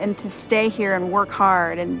change and to stay here and work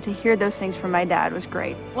hard, and to hear those things from my dad was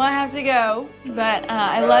great. Well, I have to go, but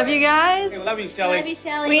I love you guys. I love you, Shelly. Love you,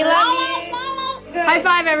 Shelly. We love you. High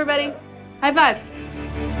five, everybody. High five.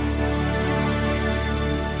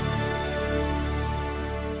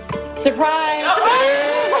 Surprise!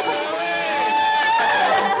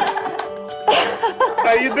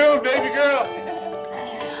 How you doing, baby girl?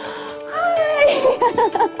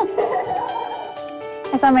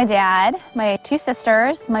 I saw my dad, my 2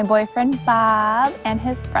 sisters, my boyfriend Bob, and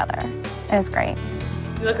his brother. It was great.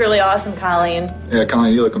 You look really awesome, Colleen. Yeah,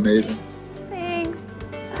 Colleen, you look amazing. Thanks.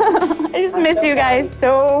 I just miss you guys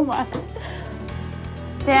so much.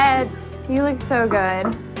 Dad, you look so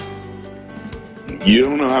good. You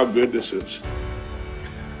don't know how good this is.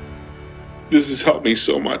 This has helped me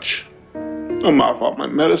so much. I'm off my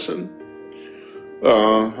medicine.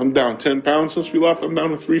 I'm down 10 pounds since we left. I'm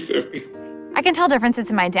down to 350. I can tell differences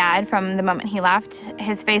in my dad from the moment he left.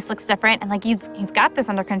 His face looks different, and like he's got this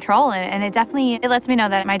under control, and it definitely lets me know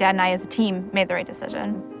that my dad and I as a team made the right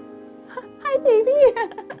decision. Hi, baby.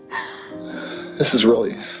 This is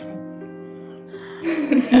really...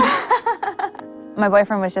 My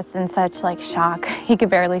boyfriend was just in such like shock. He could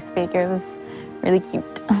barely speak. It was really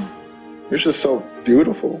cute. You're just so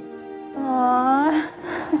beautiful. Aww.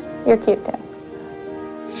 You're cute too.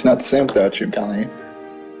 It's not the same without you, Colleen.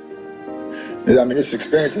 I mean, this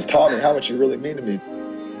experience has taught me how much you really mean to me.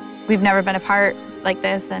 We've never been apart like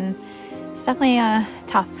this, and it's definitely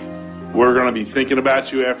tough. We're going to be thinking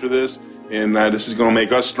about you after this, and this is going to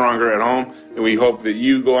make us stronger at home, and we hope that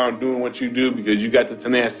you go out doing what you do because you got the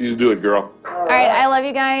tenacity to do it, girl. All right, I love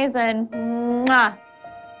you guys, and mwah.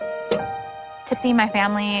 To see my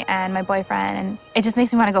family and my boyfriend, and it just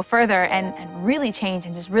makes me want to go further and really change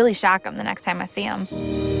and just really shock them the next time I see them.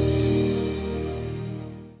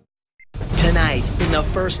 Tonight, in the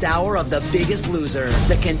first hour of The Biggest Loser,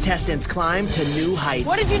 the contestants climb to new heights.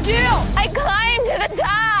 What did you do? I climbed to the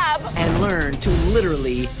top! And learn to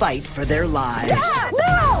literally fight for their lives.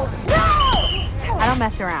 No! I don't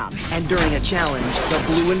mess around. And during a challenge, the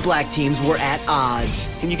blue and black teams were at odds.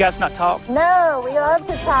 Can you guys not talk? No, we love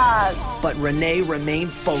to talk. But Renee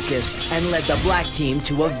remained focused and led the black team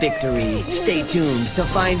to a victory. Stay tuned to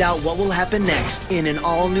find out what will happen next in an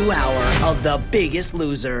all-new hour of The Biggest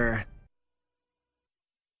Loser.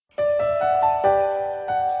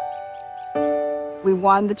 We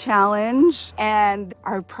won the challenge, and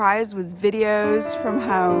our prize was videos from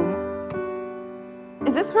home.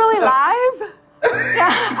 Is this really live?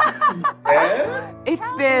 Yes?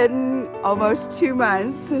 It's been almost 2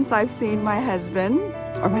 months since I've seen my husband,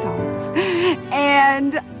 or my dogs,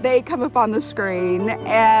 and they come up on the screen,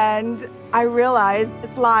 and I realized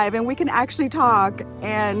it's live, and we can actually talk,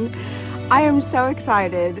 and I am so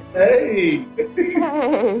excited. Hey!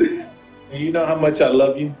 Hey. You know how much I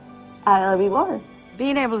love you? I love you more.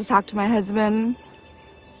 Being able to talk to my husband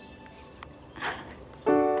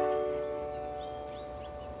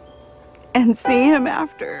and see him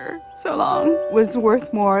after so long was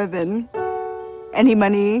worth more than any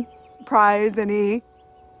money, prize, any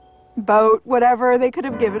boat, whatever they could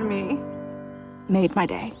have given me. Made my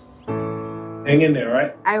day. Hang in there,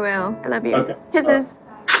 right? I will. I love you. Okay. Kisses.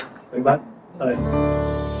 Say bye. Bye.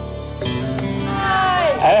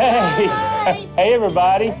 Hey! Hey,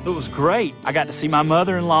 everybody. It was great. I got to see my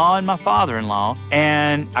mother-in-law and my father-in-law,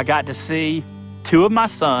 and I got to see 2 of my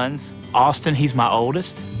sons. Austin, he's my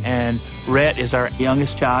oldest, and Rhett is our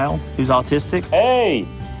youngest child who's autistic. Hey!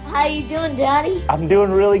 How you doing, Daddy? I'm doing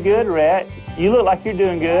really good, Rhett. You look like you're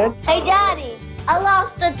doing good. Hey, Daddy, I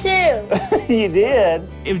lost a tooth. You did?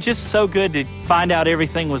 It was just so good to find out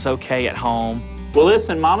everything was okay at home. Well,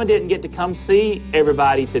 listen, Mama didn't get to come see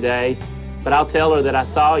everybody today, but I'll tell her that I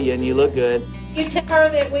saw you and you look good. You tell her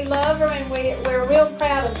that we love her and we're real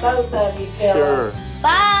proud of both of you, Phil. Sure.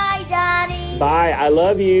 Bye, Daddy. Bye, I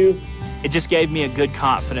love you. It just gave me a good,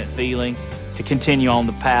 confident feeling to continue on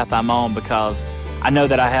the path I'm on because I know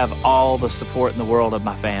that I have all the support in the world of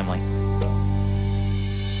my family.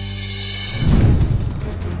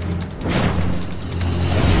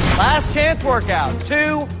 Last chance workout.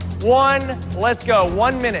 2, 1, let's go.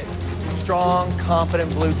 1 minute. Strong,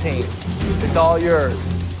 confident blue team. It's all yours.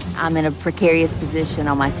 I'm in a precarious position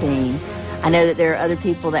on my team. I know that there are other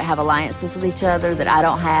people that have alliances with each other that I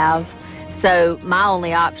don't have. So my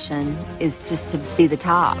only option is just to be the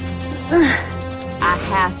top. I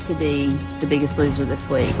have to be the biggest loser this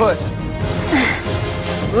week. Push.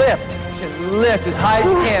 Lift. Lift as high as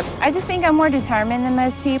you can. I just think I'm more determined than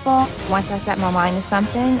most people. Once I set my mind to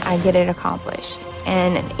something, I get it accomplished.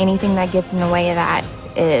 And anything that gets in the way of that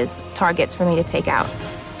is targets for me to take out.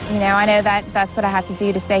 You know, I know that that's what I have to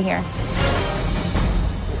do to stay here.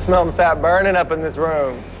 Smelling fat burning up in this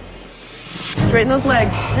room. Straighten those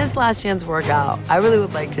legs. This last chance workout, I really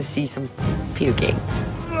would like to see some puking.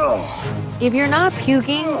 If you're not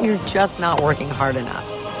puking, you're just not working hard enough.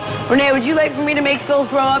 Renee, would you like for me to make Phil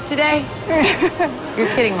throw up today? You're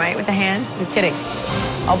kidding, right? With the hands? You're kidding.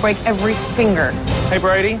 I'll break every finger. Hey,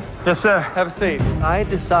 Brady. Yes, sir. Have a seat. I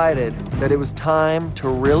decided that it was time to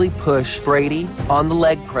really push Brady on the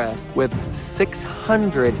leg press with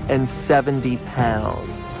 670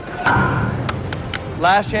 pounds.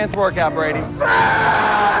 Last chance workout, Brady.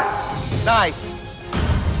 Nice.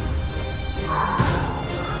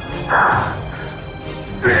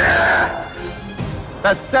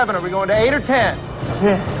 That's 7. Are we going to 8 or 10?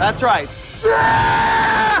 10. That's right.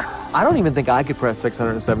 I don't even think I could press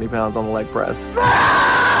 670 pounds on the leg press. Good.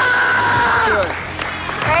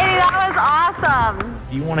 Brady, that was awesome.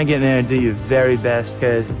 You want to get in there and do your very best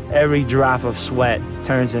because every drop of sweat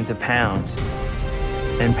turns into pounds.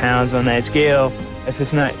 And pounds on that scale, if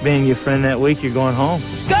it's not being your friend that week, you're going home.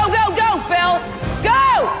 Go, go, go, Phil!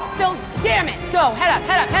 Go! Phil, damn it! Go, head up,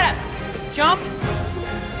 head up, head up. Jump,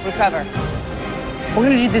 recover. We're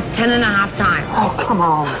gonna do this 10.5 times. Oh, come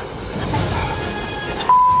on.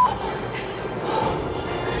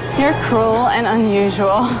 You're cruel and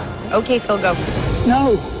unusual. Okay, Phil, go.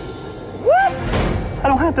 No. What? I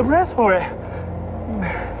don't have the breath for it.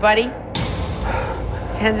 Buddy,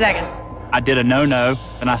 10 seconds. I did a no-no,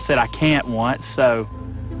 and I said I can't once, so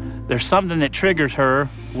there's something that triggers her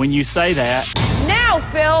when you say that. Now,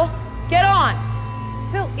 Phil, get on.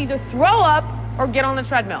 Phil, either throw up or get on the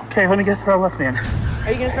treadmill. Okay, let me get throw up then.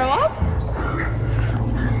 Are you gonna throw up?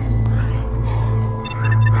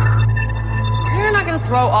 You're not gonna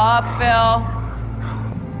throw up, Phil.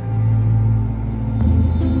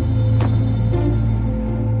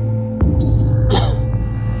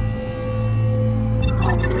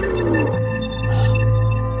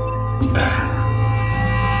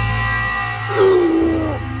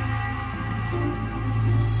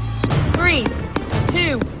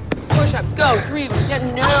 Go, 3.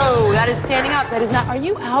 No, that is standing up. That is not. Are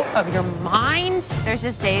you out of your mind? There's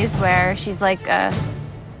just days where she's like the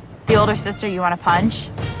older sister you want to punch,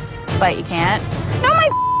 but you can't. No, my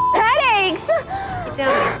headaches! Get down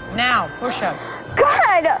here. Now, push-ups.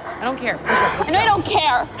 God! I don't care. Push-ups. I know I don't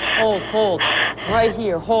care. Hold, hold. Right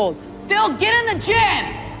here, hold. Phil, get in the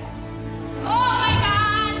gym! Oh my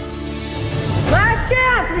God! Last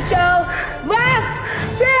chance, Michelle! Last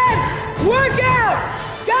chance! Work out!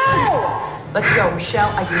 Go! Let's go, Michelle.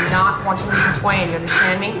 I do not want to lose this weigh-in. You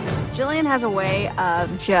understand me? Jillian has a way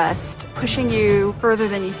of just pushing you further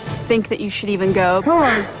than you think that you should even go. Come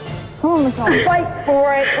on, Michelle. Fight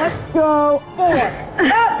for it. Let's go. 4.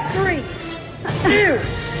 Up. 3, 2,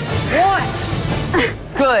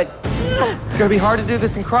 1. Good. It's gonna be hard to do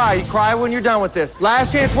this and cry. You cry when you're done with this.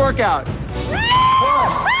 Last chance workout.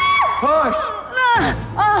 Push. Push.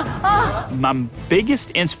 My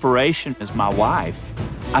biggest inspiration is my wife.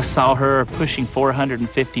 I saw her pushing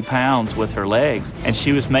 450 pounds with her legs, and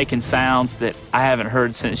she was making sounds that I haven't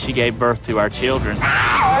heard since she gave birth to our children.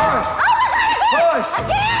 Push! Push!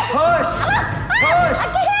 Push! Push!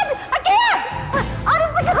 I can't!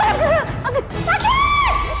 Honestly, I can't!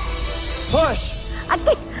 Push! I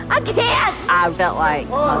can't! I felt like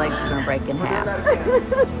my legs were gonna break in half.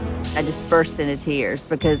 I just burst into tears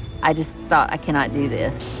because I just thought, I cannot do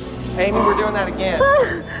this. Amy, we're doing that again.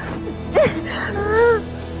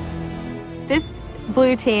 This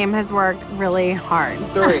blue team has worked really hard.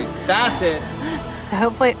 3. That's it. So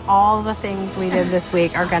hopefully all the things we did this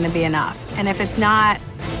week are going to be enough. And if it's not,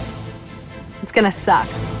 it's going to suck.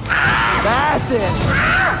 That's it.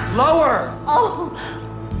 Lower. Oh.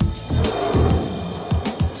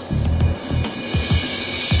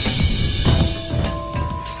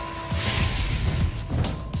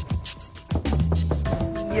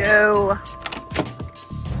 Yo.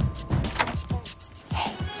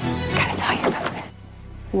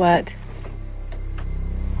 What?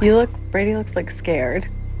 Brady looks like scared.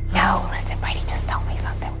 No, listen, Brady just told me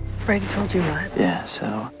something. Brady told you what? Yeah,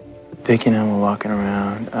 so Vicky and I were walking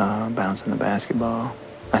around bouncing the basketball.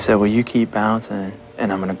 I said, well, you keep bouncing,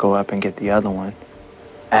 and I'm going to go up and get the other one.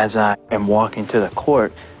 As I am walking to the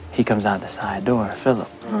court, he comes out the side door, Philip.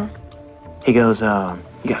 He goes, you got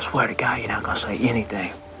to swear to God you're not going to say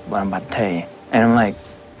anything what I'm about to tell you. And I'm like,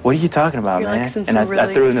 what are you talking about, man? And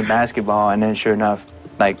I threw him the basketball, and then sure enough,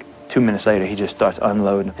 like 2 minutes later, he just starts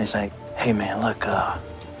unloading. He's like, hey, man, look, I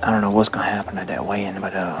don't know what's going to happen at that weigh-in,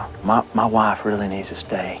 but my wife really needs to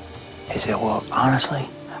stay. He said, well, honestly,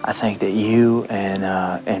 I think that you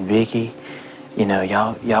and Vicky, you know,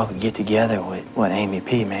 y'all could get together with Amy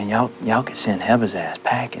P, man. Y'all could send Heba's ass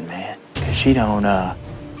packing, man. Because she don't,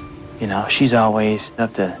 you know, she's always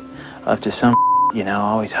up to some, you know,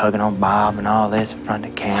 always hugging on Bob and all this in front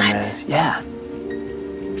of cameras. What? Yeah.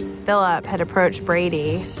 Philip had approached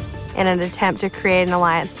Brady in an attempt to create an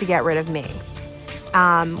alliance to get rid of me,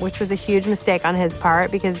 which was a huge mistake on his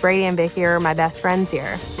part because Brady and Vicky are my best friends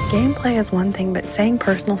here. Gameplay is one thing, but saying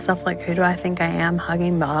personal stuff like, who do I think I am,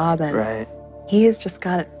 hugging Bob, and right. He has just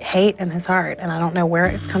got hate in his heart, and I don't know where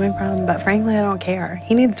it's coming from, but frankly, I don't care.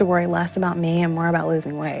 He needs to worry less about me and more about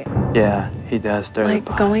losing weight. Yeah, he does stir the Like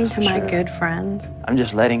pot, going to my sure. good friends. I'm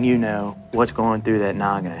just letting you know what's going through that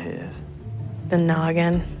noggin of his. The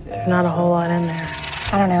noggin, not a whole lot in there.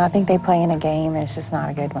 I don't know. I think they play in a game, and it's just not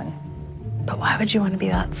a good one. But why would you want to be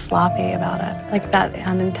that sloppy about it? Like that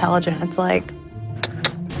unintelligent. It's like...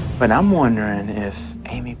 But I'm wondering if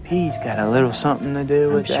Amy P's got a little something to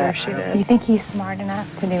do with that. I'm sure she did. You think he's smart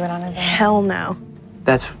enough to do it on his own? Hell no.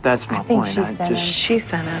 That's my I think point. she sent him. She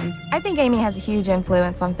sent him. I think Amy has a huge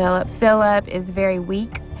influence on Philip. Philip is very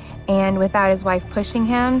weak, and without his wife pushing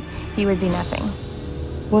him, he would be nothing.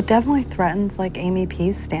 Well, it definitely threatens like Amy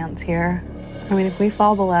P's stance here. I mean, if we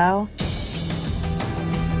fall below.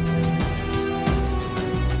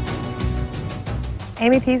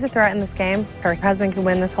 Amy P's a threat in this game. Her husband could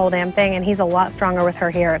win this whole damn thing, and he's a lot stronger with her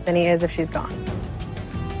here than he is if she's gone.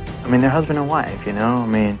 I mean, they're husband and wife, you know? I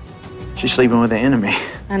mean, she's sleeping with the enemy.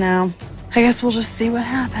 I know. I guess we'll just see what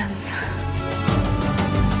happens.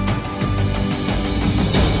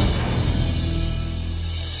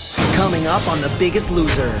 Coming up on The Biggest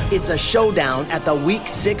Loser, it's a showdown at the Week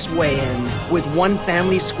 6 weigh-in, with one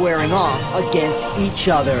family squaring off against each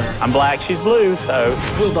other. I'm black, she's blue, so...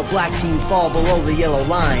 Will the black team fall below the yellow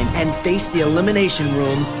line and face the elimination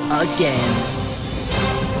room again?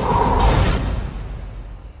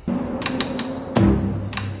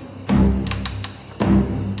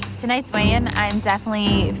 Tonight's weigh-in, I'm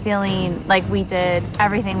definitely feeling like we did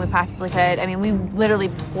everything we possibly could. I mean, we literally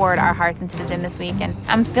poured our hearts into the gym this week, and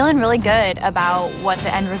I'm feeling really good about what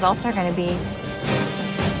the end results are going to be.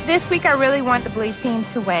 This week, I really want the blue team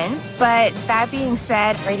to win, but that being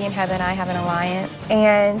said, Radiant Heather and I have an alliance,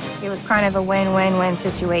 and it was kind of a win-win-win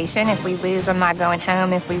situation. If we lose, I'm not going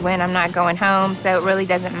home. If we win, I'm not going home, so it really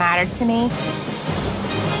doesn't matter to me.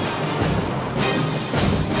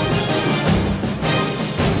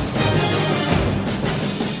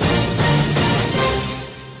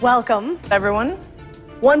 Welcome, everyone.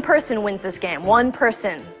 One person wins this game. One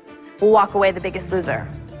person will walk away the biggest loser.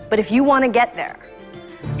 But if you want to get there,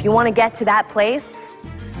 if you want to get to that place,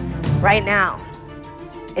 right now,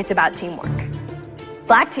 it's about teamwork.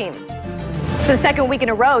 Black team, for the second week in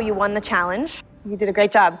a row, you won the challenge. You did a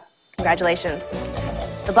great job. Congratulations.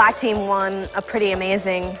 The black team won a pretty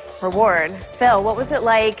amazing reward. Phil, what was it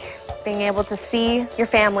like being able to see your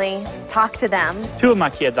family, talk to them? 2 of my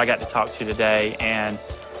kids I got to talk to today, and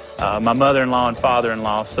my mother-in-law and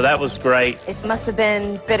father-in-law, so that was great. It must have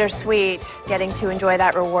been bittersweet getting to enjoy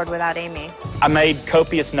that reward without Amy. I made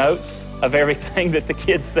copious notes of everything that the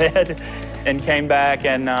kids said and came back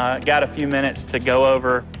and got a few minutes to go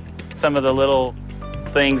over some of the little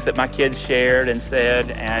things that my kids shared and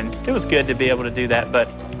said, and it was good to be able to do that, but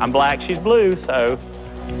I'm black, she's blue, so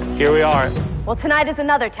here we are. Well, tonight is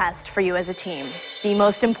another test for you as a team, the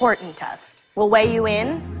most important test. We'll weigh you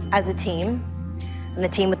in as a team, and the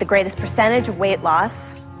team with the greatest percentage of weight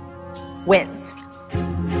loss wins.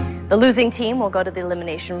 The losing team will go to the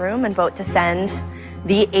elimination room and vote to send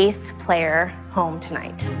the 8th player home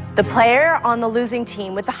tonight. The player on the losing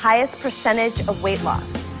team with the highest percentage of weight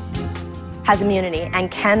loss has immunity and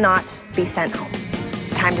cannot be sent home.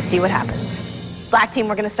 It's time to see what happens. Black team,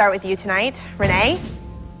 we're going to start with you tonight. Renee,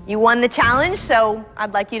 you won the challenge, so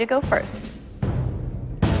I'd like you to go first.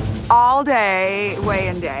 All day,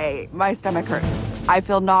 weigh-in day, my stomach hurts. I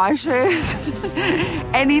feel nauseous.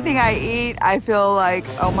 Anything I eat, I feel like,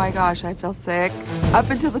 oh my gosh, I feel sick. Up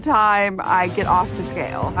until the time I get off the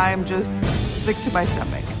scale, I'm just sick to my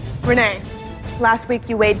stomach. Renee, last week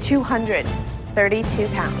you weighed 232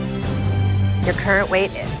 pounds. Your current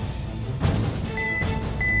weight is?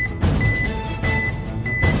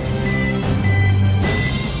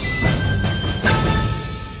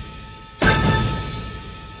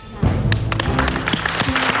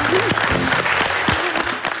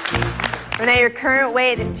 Renee, your current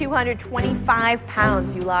weight is 225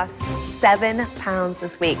 pounds. You lost 7 pounds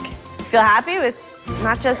this week. Feel happy with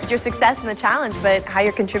not just your success in the challenge, but how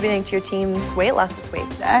you're contributing to your team's weight loss this week?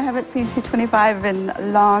 I haven't seen 225 in a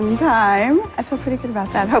long time. I feel pretty good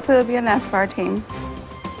about that. Hopefully it'll be enough for our team.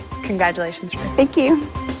 Congratulations, Renee. Thank you.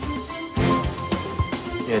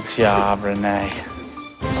 Good job, Renee.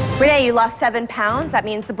 Renee, you lost 7 pounds. That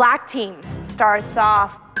means the black team starts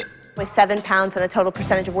off with 7 pounds and a total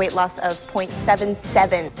percentage of weight loss of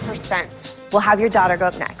 0.77%. We'll have your daughter go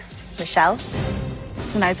up next. Michelle?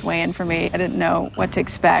 Tonight's weigh-in for me, I didn't know what to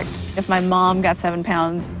expect. If my mom got 7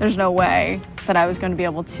 pounds, there's no way that I was going to be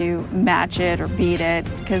able to match it or beat it,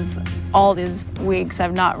 because all these weeks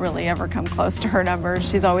I've not really ever come close to her numbers.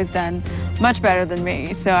 She's always done much better than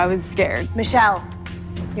me, so I was scared. Michelle,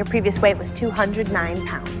 your previous weight was 209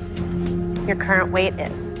 pounds. Your current weight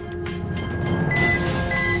is?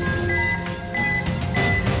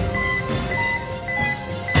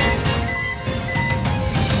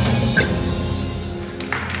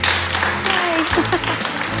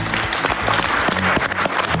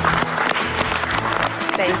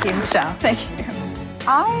 Thank you, Michelle. Thank you.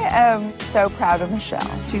 I am so proud of Michelle.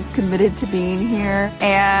 She's committed to being here,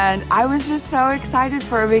 and I was just so excited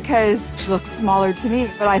for her because she looks smaller to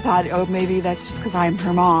me. But I thought, oh, maybe that's just because I'm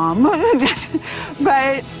her mom.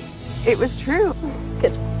 But it was true.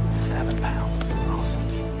 Good. 7 pounds. Awesome.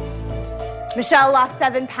 Michelle lost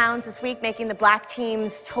 7 pounds this week, making the black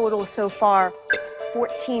team's total so far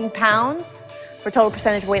 14 pounds for a total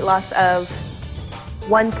percentage weight loss of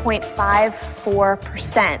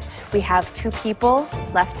 1.54%. We have 2 people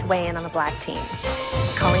left to weigh in on the black team.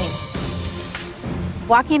 Colleen.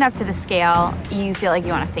 Walking up to the scale, you feel like you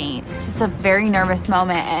want to faint. It's just a very nervous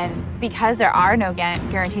moment, and because there are no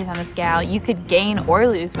guarantees on the scale, you could gain or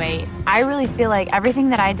lose weight. I really feel like everything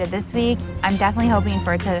that I did this week, I'm definitely hoping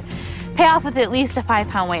for it to pay off with at least a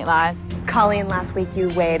 5-pound weight loss. Colleen, last week you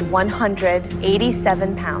weighed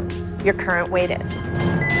 187 pounds. Your current weight is?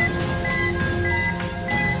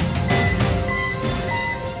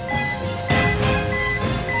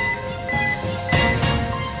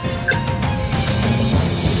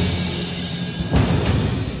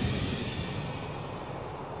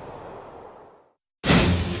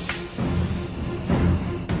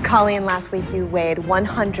 Colleen, last week you weighed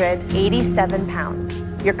 187 pounds.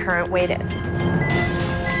 Your current weight is?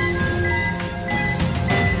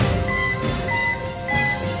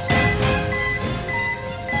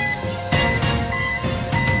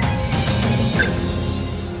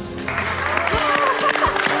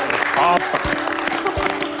 Awesome.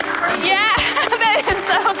 Yeah, that is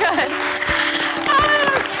so good.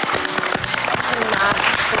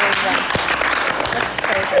 That's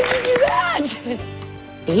crazy. How did you do that?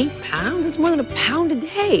 8 pounds? It's more than a pound a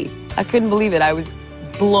day. I couldn't believe it. I was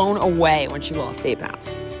blown away when she lost 8 pounds.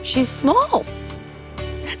 She's small.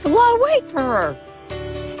 That's a lot of weight for her.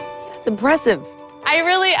 That's impressive.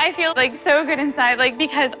 I feel like so good inside, like,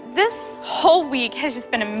 because this whole week has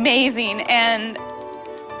just been amazing, and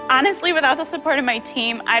honestly, without the support of my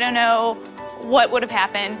team, I don't know what would have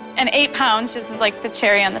happened. And 8 pounds just is like the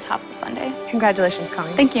cherry on the top of the sundae. Congratulations,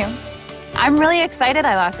 Colleen. Thank you. I'm really excited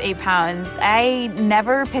I lost 8 pounds. I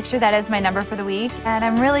never pictured that as my number for the week, and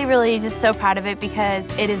I'm really, really just so proud of it because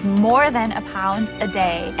it is more than a pound a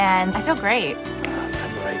day, and I feel great. That's a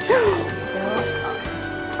great job.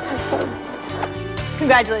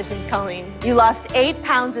 Congratulations, Colleen. You lost 8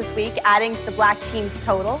 pounds this week, adding to the black team's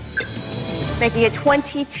total, making it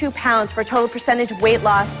 22 pounds for a total percentage weight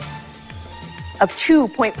loss of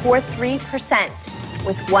 2.43%,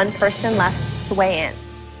 with 1 person left to weigh in.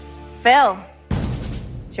 Phil,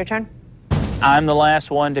 it's your turn. I'm the last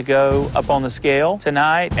one to go up on the scale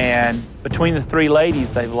tonight, and between the 3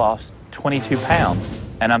 ladies, they've lost 22 pounds.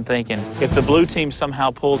 And I'm thinking, if the blue team somehow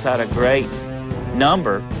pulls out a great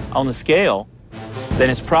number on the scale, then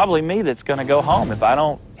it's probably me that's going to go home if I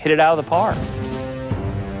don't hit it out of the park.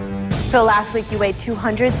 Phil, last week you weighed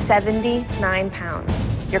 279 pounds.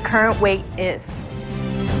 Your current weight is?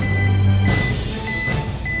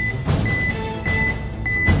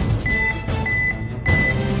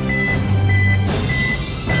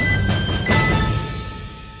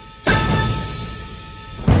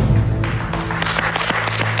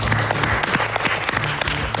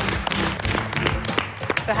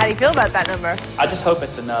 So how do you feel about that number? I just hope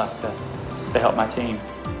it's enough to help my team.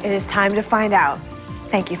 It is time to find out.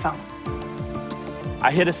 Thank you, Phil.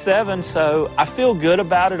 I hit a 7, so I feel good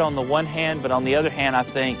about it on the one hand, but on the other hand, I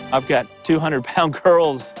think I've got 200-pound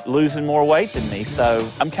girls losing more weight than me, so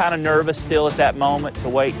I'm kind of nervous still at that moment to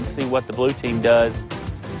wait and see what the blue team does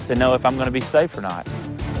to know if I'm going to be safe or not.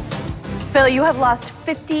 Phil, you have lost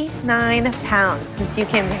 59 pounds since you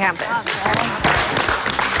came to campus.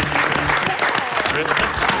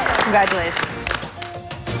 Congratulations.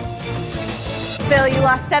 Phil, you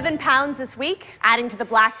lost 7 pounds this week, adding to the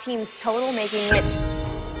black team's total, making it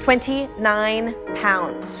 29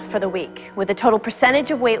 pounds for the week, with a total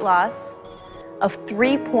percentage of weight loss of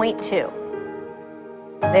 3.2.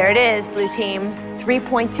 There it is, blue team.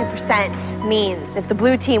 3.2% means if the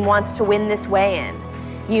blue team wants to win this weigh-in,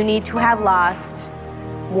 you need to have lost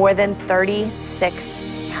more than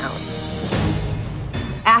 36 pounds.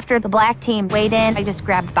 After the black team weighed in, I just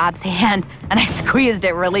grabbed Bob's hand and I squeezed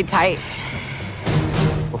it really tight.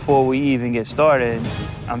 Before we even get started,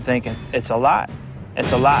 I'm thinking it's a lot.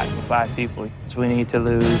 It's a lot for 5 people. So we need to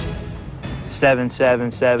lose 7,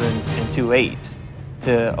 7, 7, and 2 8s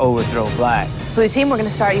to overthrow black. Blue team, we're going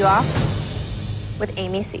to start you off with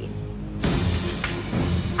Amy C.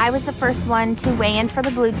 I was the first one to weigh in for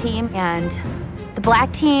the blue team, and the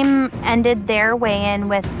black team ended their weigh-in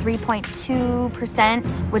with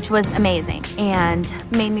 3.2%, which was amazing and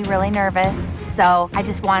made me really nervous. So I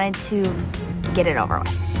just wanted to get it over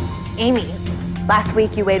with. Amy, last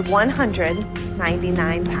week you weighed 193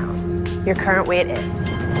 199 pounds. Your current weight is.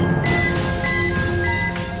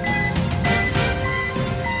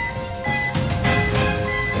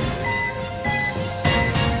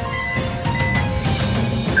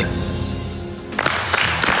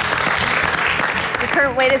 Your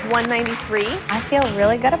current weight is 193. I feel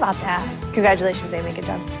really good about that. Congratulations, Amy. Good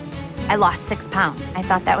job. I lost 6 pounds. I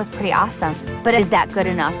thought that was pretty awesome. But is that good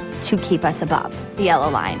enough to keep us above the yellow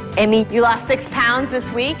line? Amy, you lost 6 pounds this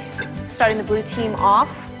week, starting the blue team off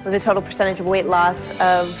with a total percentage of weight loss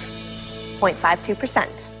of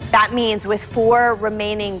 0.52%. That means with 4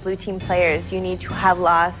 remaining blue team players, you need to have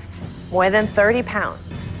lost more than 30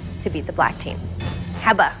 pounds to beat the black team.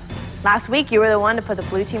 Heba, last week you were the one to put the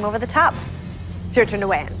blue team over the top. It's your turn to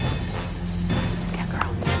weigh in.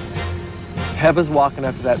 Heba's walking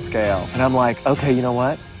up to that scale, and I'm like, okay, you know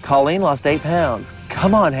what? Colleen lost 8 pounds.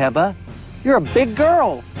 Come on, Heba. You're a big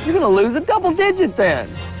girl. You're gonna lose a double digit then.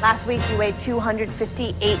 Last week you weighed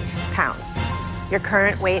 258 pounds. Your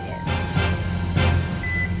current weight is.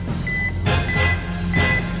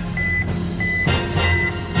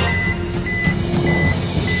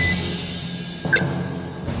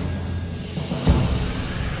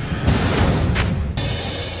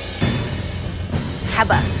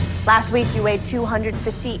 Heba, last week you weighed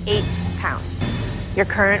 258 pounds. Your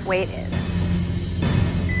current weight is.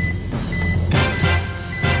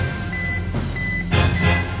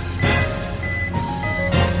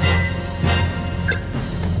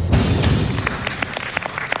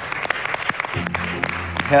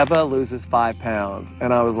 Heba loses 5 pounds,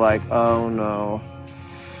 and I was like, oh no.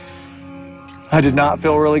 I did not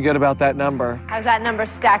feel really good about that number. How's that number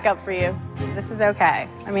stack up for you? This is okay.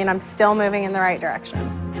 I mean, I'm still moving in the right direction.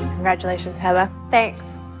 Congratulations, Heba.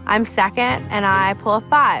 Thanks. I'm second, and I pull a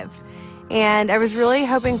 5. And I was really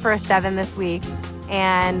hoping for a 7 this week,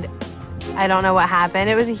 and I don't know what happened.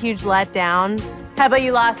 It was a huge letdown. Heba,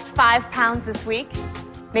 you lost 5 pounds this week,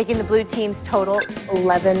 making the blue team's total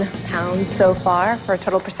 11 pounds so far for a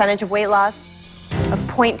total percentage of weight loss of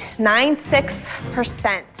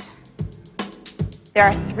 0.96%. There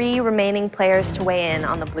are 3 remaining players to weigh in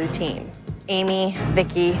on the blue team. Amy,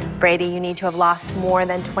 Vicky, Brady, you need to have lost more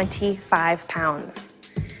than 25 pounds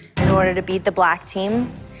in order to beat the black team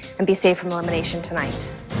and be safe from elimination tonight.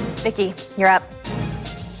 Vicky, you're up.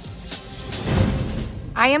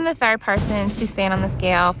 I am the 3rd person to stand on the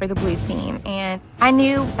scale for the blue team, and I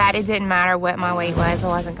knew that it didn't matter what my weight was, I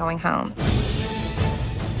wasn't going home.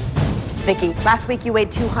 Vicky, last week you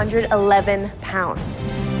weighed 211 pounds.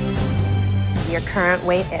 Your current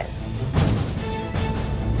weight is.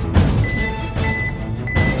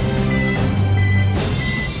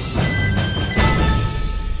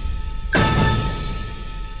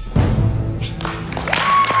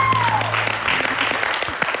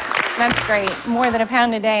 That's great. More than a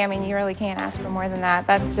pound a day. I mean, you really can't ask for more than that.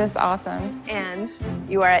 That's just awesome. And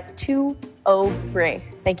you are at 203.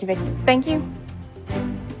 Thank you, Vicky. Thank you.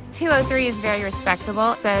 203 is very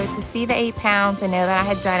respectable. So to see the 8 pounds and know that I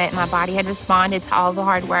had done it, my body had responded to all the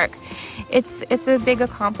hard work, it's a big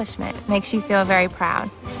accomplishment. It makes you feel very proud.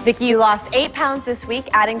 Vicky, you lost 8 pounds this week,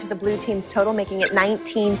 adding to the blue team's total, making it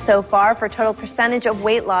 19 so far for a total percentage of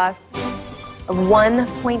weight loss of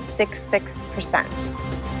 1.66%.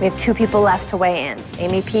 We have 2 people left to weigh in,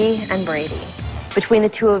 Amy P. and Brady. Between the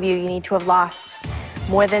 2 of you, you need to have lost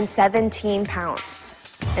more than 17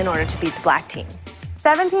 pounds in order to beat the black team.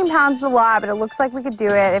 17 pounds is a lot, but it looks like we could do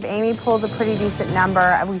it. If Amy pulls a pretty decent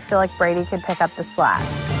number, we feel like Brady could pick up the slack.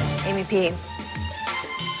 Amy P., I'm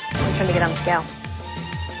trying to get on the scale.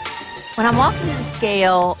 When I'm walking to the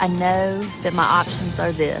scale, I know that my options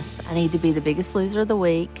are this. I need to be the biggest loser of the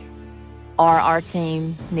week, or our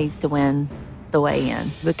team needs to win the weigh-in,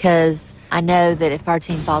 because I know that if our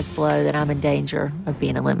team falls below, then I'm in danger of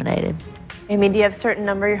being eliminated. Amy, do you have a certain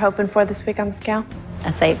number you're hoping for this week on the scale?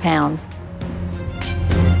 That's 8 pounds.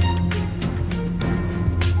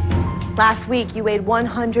 Last week, you weighed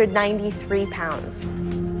 193 pounds.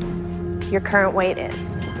 Your current weight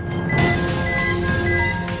is.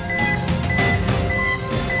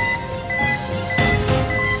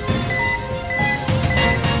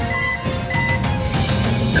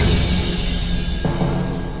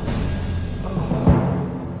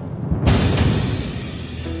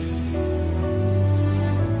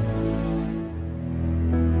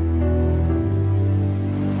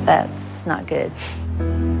 That's not good.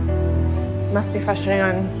 Must be frustrating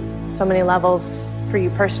on so many levels for you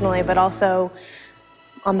personally, but also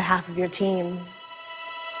on behalf of your team.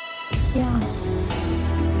 Yeah.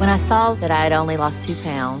 When I saw that I had only lost 2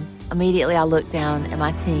 pounds, immediately I looked down at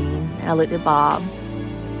my team and I looked at Bob,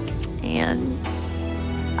 and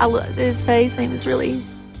I looked at his face and he was really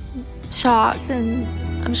shocked and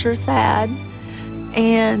I'm sure sad.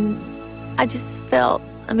 And I just felt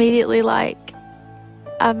immediately like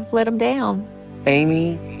I've let them down.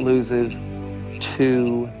 Amy loses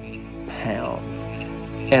 2 pounds,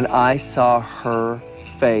 and I saw her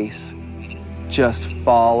face just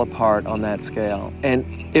fall apart on that scale, and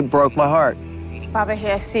it broke my heart. Baba,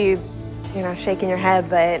 I see you, shaking your head,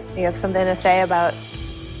 but you have something to say about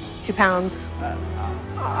 2 pounds.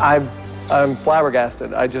 I'm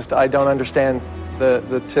flabbergasted. I don't understand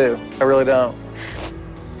the 2. I really don't.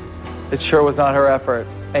 It sure was not her effort.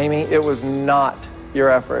 Amy, it was not your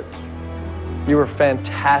effort. You were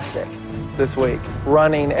fantastic this week,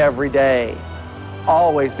 running every day,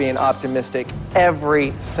 always being optimistic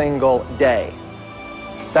every single day.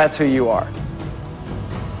 That's who you are.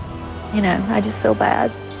 I just feel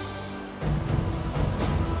bad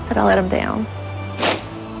that I let them down.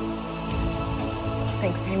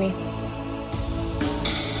 Thanks, Amy.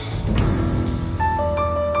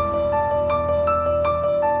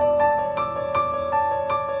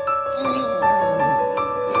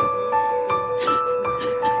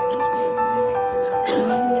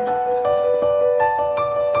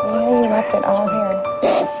 Why you left it all here?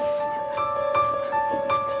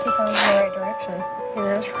 It's 2 pounds in the right direction,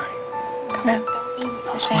 Come on. Don't be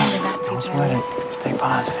ashamed of that 2 pounds. Don't sweat it. Stay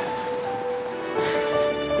positive.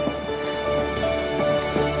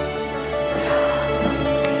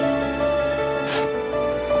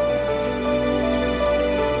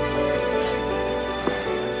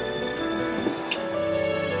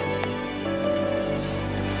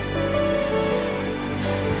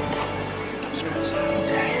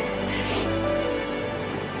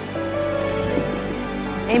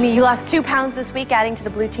 Amy, you lost 2 pounds this week, adding to the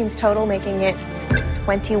blue team's total, making it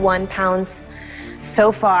 21 pounds so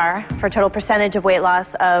far, for a total percentage of weight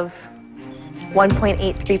loss of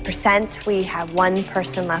 1.83%. We have 1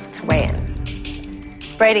 person left to weigh in.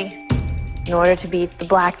 Brady, in order to beat the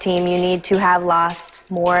black team, you need to have lost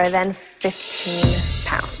more than 15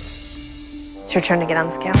 pounds. It's your turn to get on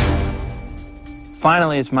the scale.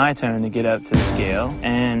 Finally, it's my turn to get up to the scale,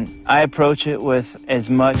 and I approach it with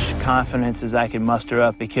as much confidence as I can muster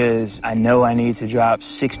up because I know I need to drop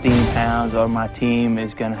 16 pounds or my team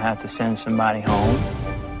is going to have to send somebody home.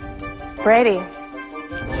 Brady, do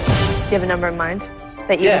you have a number in mind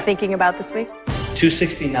that you were thinking about this week?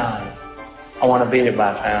 269. I want to beat it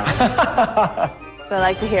by a pound. That's what I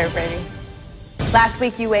like to hear, Brady. Last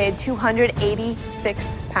week you weighed 286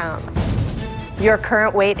 pounds. Your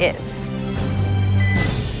current weight is...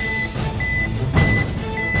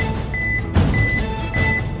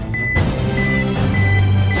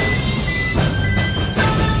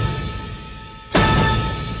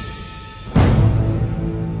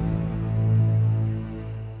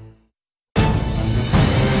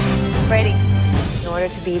 Brady, in order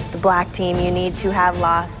to beat the black team, you need to have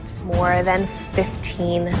lost more than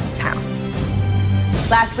 15 pounds.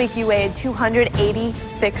 Last week you weighed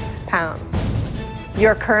 286 pounds.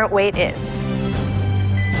 Your current weight is...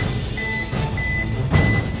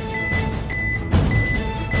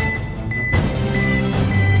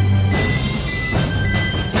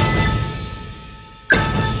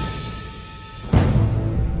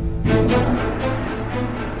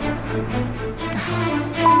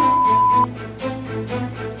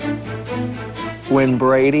 When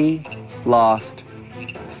Brady lost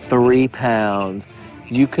 3 pounds,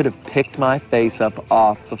 you could have picked my face up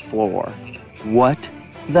off the floor. What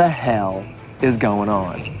the hell is going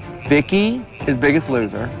on? Vicky is biggest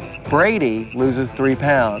loser. Brady loses 3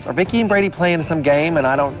 pounds. Are Vicky and Brady playing some game and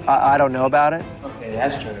I don't know about it? Okay,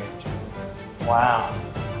 that's strange. Wow.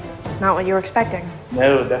 Not what you were expecting.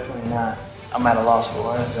 No, definitely not. I'm at a loss for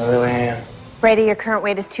words. I really am. Brady, your current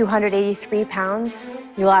weight is 283 pounds.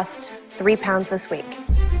 You lost 3 pounds this week.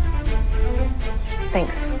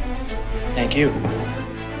 Thanks. Thank you.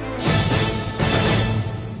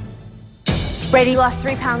 Brady lost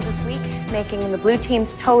 3 pounds this week, making the blue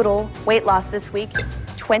team's total weight loss this week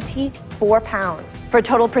 24 pounds, for a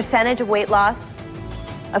total percentage of weight loss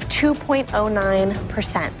of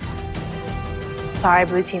 2.09%. Sorry,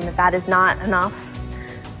 blue team, that is not enough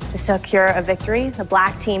to secure a victory. The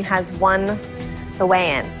black team has won the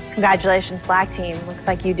weigh-in. Congratulations, black team. Looks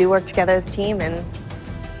like you do work together as a team, and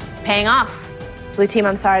it's paying off. Blue team,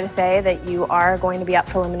 I'm sorry to say that you are going to be up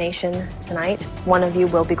for elimination tonight. One of you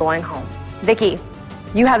will be going home. Vicky,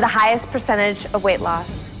 you have the highest percentage of weight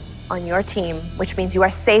loss on your team, which means you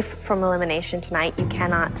are safe from elimination tonight. You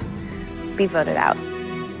cannot be voted out.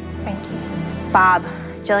 Thank you. Bob,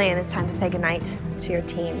 Jillian, it's time to say goodnight to your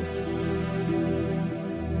teams.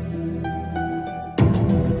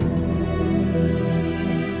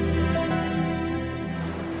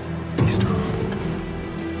 These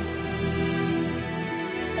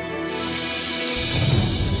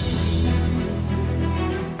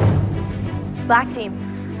Black team,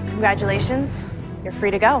 congratulations. You're free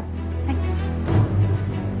to go. Thanks.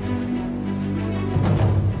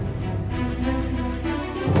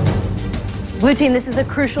 Blue team, this is a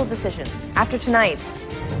crucial decision. After tonight,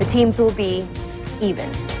 the teams will be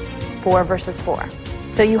even, 4 versus 4.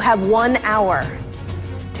 So you have 1 hour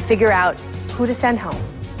to figure out who to send home,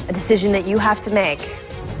 a decision that you have to make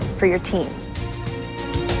for your team.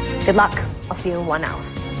 Good luck. I'll see you in 1 hour.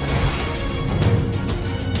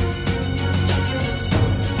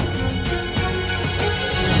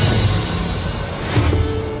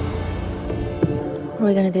 What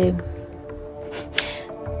are we gonna do?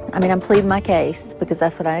 I mean, I'm pleading my case because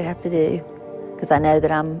that's what I have to do. Because I know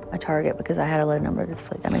that I'm a target because I had a low number this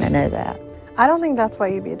week. I mean, I know that. I don't think that's why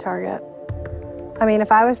you'd be a target. I mean,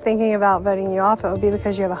 if I was thinking about voting you off, it would be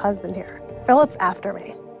because you have a husband here. Philip's after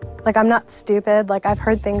me. Like, I'm not stupid. Like, I've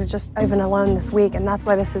heard things just even alone this week, and that's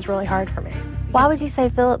why this is really hard for me. Why would you say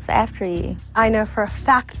Philip's after you? I know for a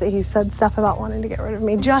fact that he said stuff about wanting to get rid of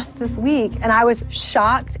me just this week, and I was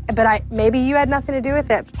shocked, but maybe you had nothing to do with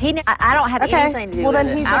it. I don't have anything to do with it. Well,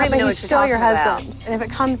 then he's still your husband. And if it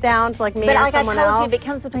comes down to like me or someone else. But like I told you, if it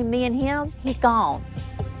comes between me and him, he's gone.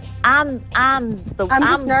 I'm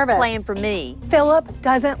just nervous. Playing for me. Philip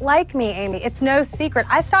doesn't like me, Amy. It's no secret.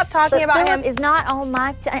 I stopped talking about Philip him. Is not on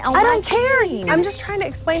my I don't care. I'm just trying to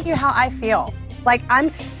explain to you how I feel. Like, I'm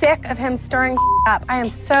sick of him stirring up. I am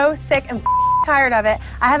so sick and tired of it.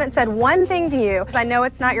 I haven't said one thing to you because I know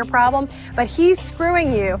it's not your problem, but he's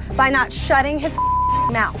screwing you by not shutting his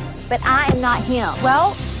mouth. But I am not him.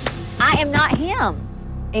 Well, I am not him.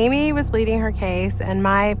 Amy was pleading her case, and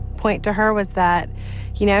my point to her was that,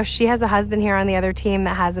 you know, she has a husband here on the other team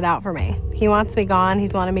that has it out for me. He wants me gone.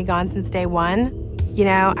 He's wanted me gone since day one. You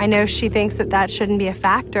know, I know she thinks that that shouldn't be a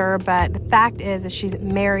factor, but the fact is that she's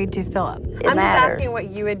married to Philip. I'm just asking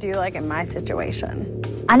what you would do, like, in my situation.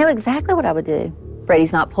 I know exactly what I would do.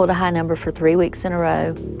 Brady's not pulled a high number for 3 weeks in a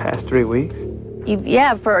row. Past 3 weeks?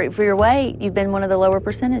 Yeah, for your weight, you've been one of the lower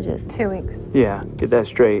percentages. 2 weeks. Yeah, get that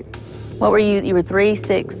straight. What were you? You were 3,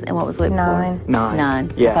 6, and what was weight 9.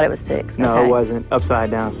 9. Yeah. I thought it was 6. No, okay. it wasn't. Upside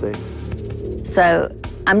down 6. So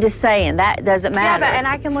I'm just saying that doesn't matter. Yeah, and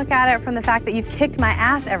I can look at it from the fact that you've kicked my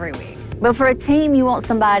ass every week. But for a team, you want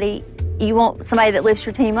somebody that lifts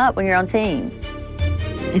your team up when you're on teams.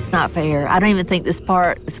 It's not fair. I don't even think this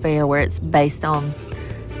part is fair where it's based on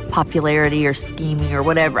popularity or scheming or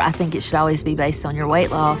whatever. I think it should always be based on your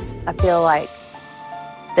weight loss. I feel like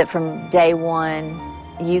that from day one,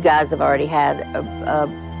 you guys have already had a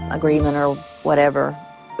agreement or whatever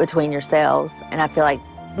between yourselves. And I feel like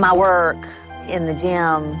my work in the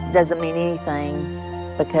gym doesn't mean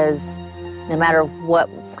anything because no matter what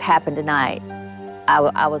happened tonight,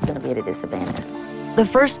 I was going to be at a disadvantage. The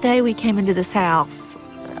first day we came into this house,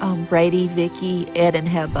 Brady, Vicky, Ed, and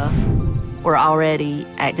Heba were already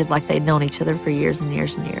acted like they'd known each other for years and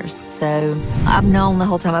years and years. So I've known the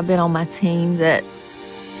whole time I've been on my team that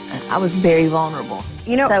I was very vulnerable.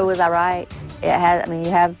 You know, so was I right? You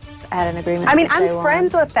have had an agreement. I mean, I'm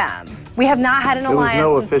friends with them. We have not had an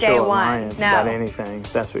alliance since day one. There was no official alliance about anything.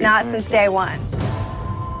 That's what not since day one.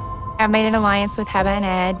 I made an alliance with Heba and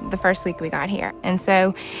Ed the first week we got here. And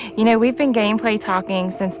so, you know, we've been gameplay talking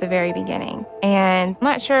since the very beginning. And I'm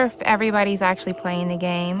not sure if everybody's actually playing the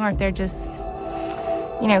game or if they're just,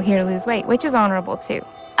 you know, here to lose weight, which is honorable too.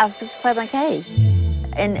 I've just played my case.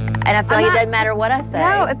 And I feel like it doesn't matter what I say.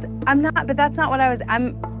 No, I'm not, but that's not what I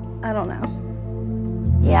don't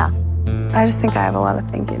know. Yeah. I just think I have a lot of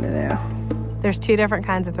thinking to do. There's 2 different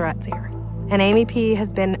kinds of threats here. And Amy P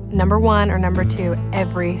has been number 1 or number 2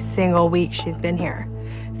 every single week she's been here.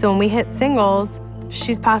 So when we hit singles,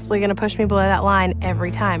 she's possibly gonna push me below that line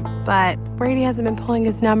every time. But Brady hasn't been pulling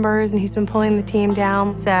his numbers and he's been pulling the team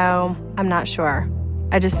down, so I'm not sure.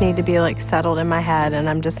 I just need to be like settled in my head and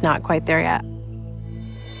I'm just not quite there yet.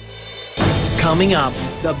 Coming up,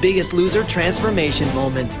 the Biggest Loser transformation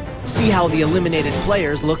moment. See how the eliminated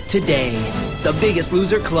players look today. The Biggest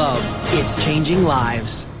Loser Club. It's changing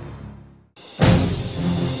lives.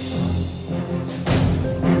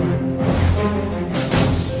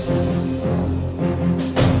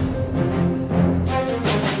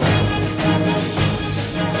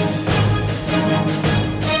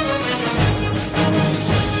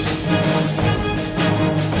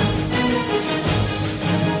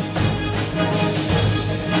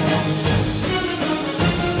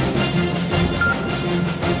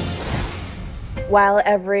 While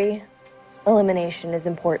every elimination is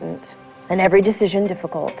important and every decision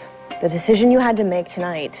difficult, the decision you had to make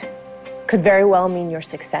tonight could very well mean your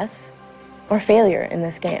success or failure in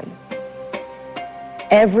this game.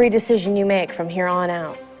 Every decision you make from here on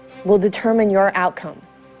out will determine your outcome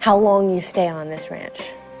how long you stay on this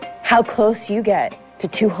ranch, how close you get to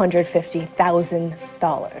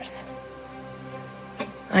 $250,000.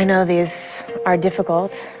 I know these are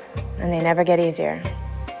difficult, and they never get easier,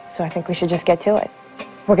 so I think we should just get to it.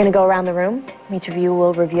 We're going to go around the room. Each of you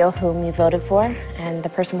will reveal whom you voted for, and the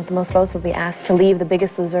person with the most votes will be asked to leave the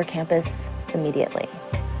Biggest Loser campus immediately.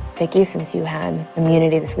 Vicki, since you had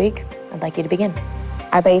immunity this week, I'd like you to begin.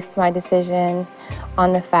 I based my decision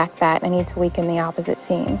on the fact that I need to weaken the opposite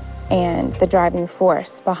team, and the driving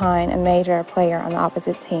force behind a major player on the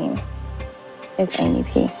opposite team is Amy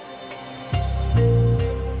P.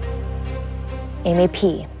 Amy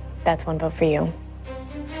P, that's one vote for you.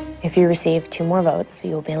 If you receive 2 more votes,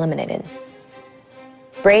 you will be eliminated.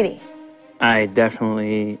 Brady. I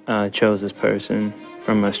definitely chose this person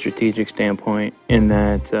from a strategic standpoint in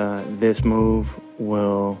that this move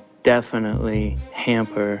will definitely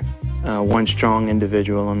hamper one strong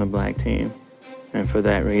individual on the black team. And for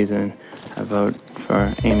that reason, I vote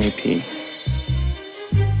for Amy P.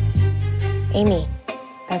 Amy,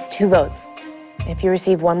 that's 2 votes. If you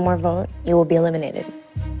receive 1 more vote, you will be eliminated.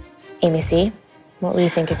 Amy C, what were you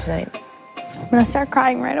thinking tonight? I'm gonna start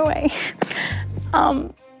crying right away.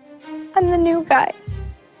 I'm the new guy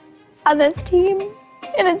on this team,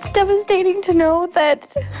 and it's devastating to know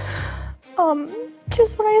that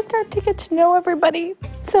just when I start to get to know everybody,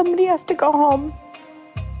 somebody has to go home.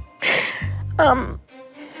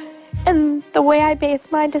 And the way I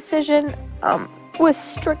based my decision was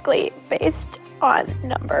strictly based on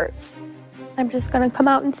numbers. I'm just gonna come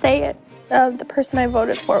out and say it. The person I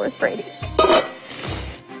voted for was Brady.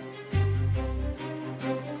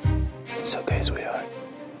 It's okay, sweetheart.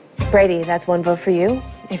 Brady, that's 1 vote for you.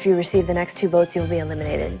 If you receive the next 2 votes, you'll be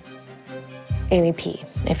eliminated. Amy P,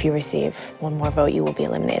 if you receive 1 more vote, you will be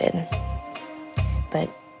eliminated. But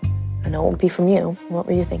I know it won't be from you. What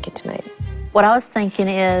were you thinking tonight? What I was thinking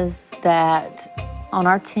is that on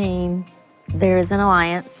our team, there is an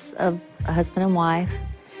alliance of a husband and wife,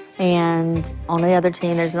 and on the other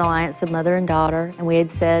team, there's an alliance of mother and daughter. And we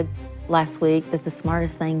had said last week that the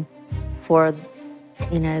smartest thing for,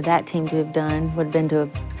 that team to have done would have been to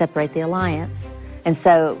separate the alliance. And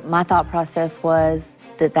so my thought process was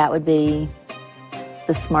that that would be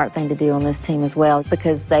the smart thing to do on this team as well,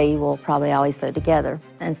 because they will probably always go together.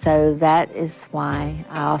 And so that is why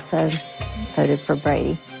I also voted for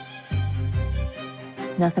Brady.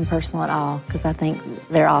 Nothing personal at all, because I think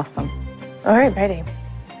they're awesome. All right, Brady.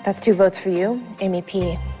 That's 2 votes for you. Amy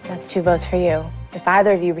P, that's 2 votes for you. If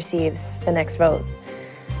either of you receives the next vote,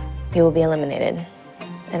 you will be eliminated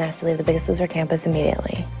and asked to leave the Biggest Loser campus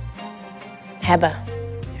immediately. Heba,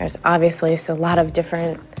 there's obviously a lot of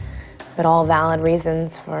different but all valid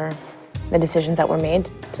reasons for the decisions that were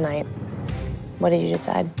made tonight. What did you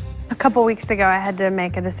decide? A couple weeks ago, I had to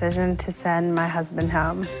make a decision to send my husband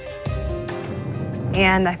home.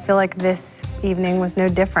 And I feel like this evening was no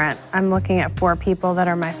different. I'm looking at 4 people that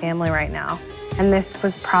are my family right now. And this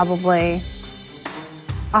was probably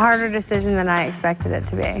a harder decision than I expected it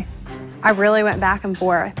to be. I really went back and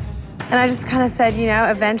forth. And I just kind of said,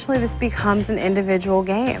 eventually this becomes an individual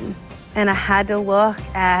game. And I had to look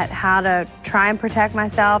at how to try and protect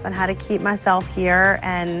myself and how to keep myself here,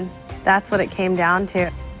 and that's what it came down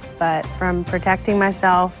to. But from protecting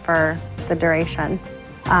myself for the duration,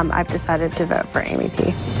 I've decided to vote for Amy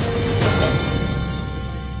P.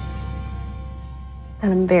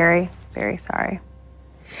 And I'm very, very sorry.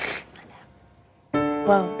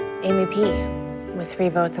 Well, Amy P, with 3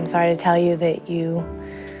 votes, I'm sorry to tell you that you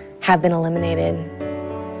have been eliminated.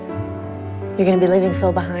 You're going to be leaving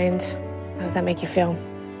Phil behind. How does that make you feel?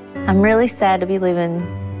 I'm really sad to be leaving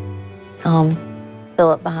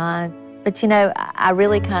Philip behind. But I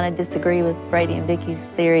really kind of disagree with Brady and Vicki's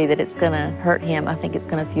theory that it's going to hurt him. I think it's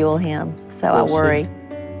going to fuel him. So I worry.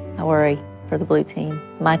 I worry for the blue team,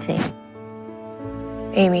 my team.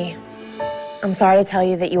 Amy, I'm sorry to tell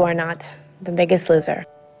you that you are not the Biggest Loser,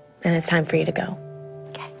 and it's time for you to go.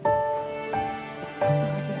 Okay.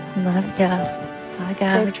 Love you. Bye,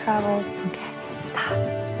 guys. Safe travels. Okay.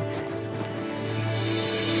 Bye.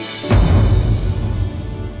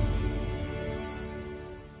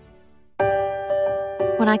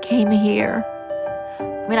 When I came here,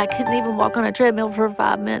 I couldn't even walk on a treadmill for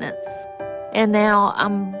 5 minutes. And now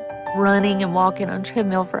I'm running and walking on a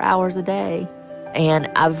treadmill for hours a day. And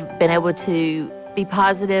I've been able to be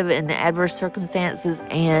positive in adverse circumstances,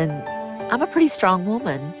 and I'm a pretty strong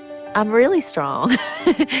woman. I'm really strong.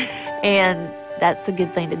 And that's a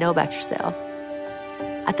good thing to know about yourself.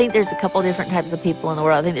 I think there's a couple different types of people in the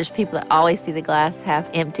world. I think there's people that always see the glass half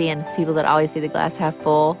empty, and people that always see the glass half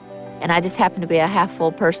full. And I just happen to be a half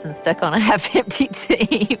full person stuck on a half empty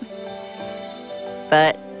team.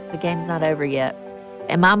 But The game's not over yet.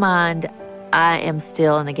 In my mind, I am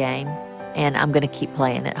still in the game, and I'm going to keep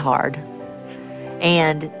playing it hard.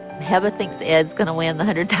 And Heba thinks Ed's going to win the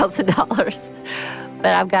 $100,000,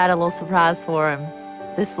 but I've got a little surprise for him.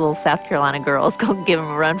 This little South Carolina girl is going to give him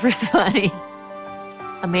a run for his money.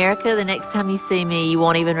 America, the next time you see me, you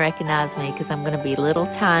won't even recognize me because I'm going to be little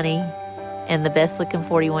tiny and the best-looking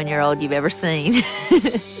 41-year-old you've ever seen.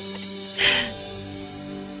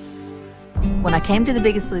 When I came to the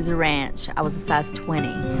Biggest Loser Ranch, I was a size 20,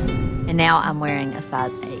 and now I'm wearing a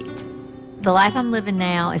size 8. The life I'm living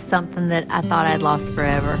now is something that I thought I'd lost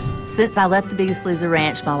forever. Since I left the Biggest Loser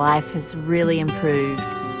Ranch, my life has really improved.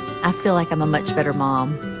 I feel like I'm a much better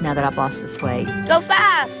mom now that I've lost this weight. Go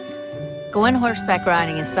fast! Going horseback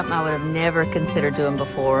riding is something I would have never considered doing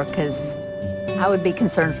before because I would be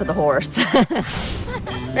concerned for the horse.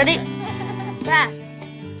 Ready? Fast.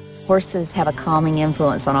 Horses have a calming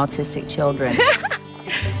influence on autistic children.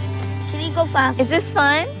 Can you go fast? Is this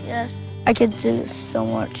fun? Yes. I could do so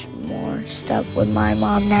much more stuff with my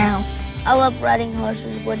mom now. I love riding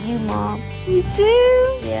horses with you, Mom. You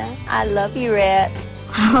do? Yeah. I love you, Rhett.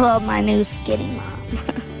 I love my new skinny mom.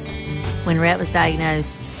 When Rhett was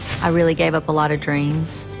diagnosed, I really gave up a lot of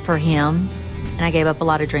dreams for him, and I gave up a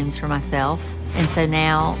lot of dreams for myself. And so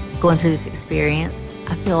now, going through this experience,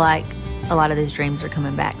 I feel like a lot of those dreams are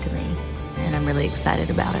coming back to me, and I'm really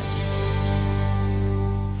excited about it.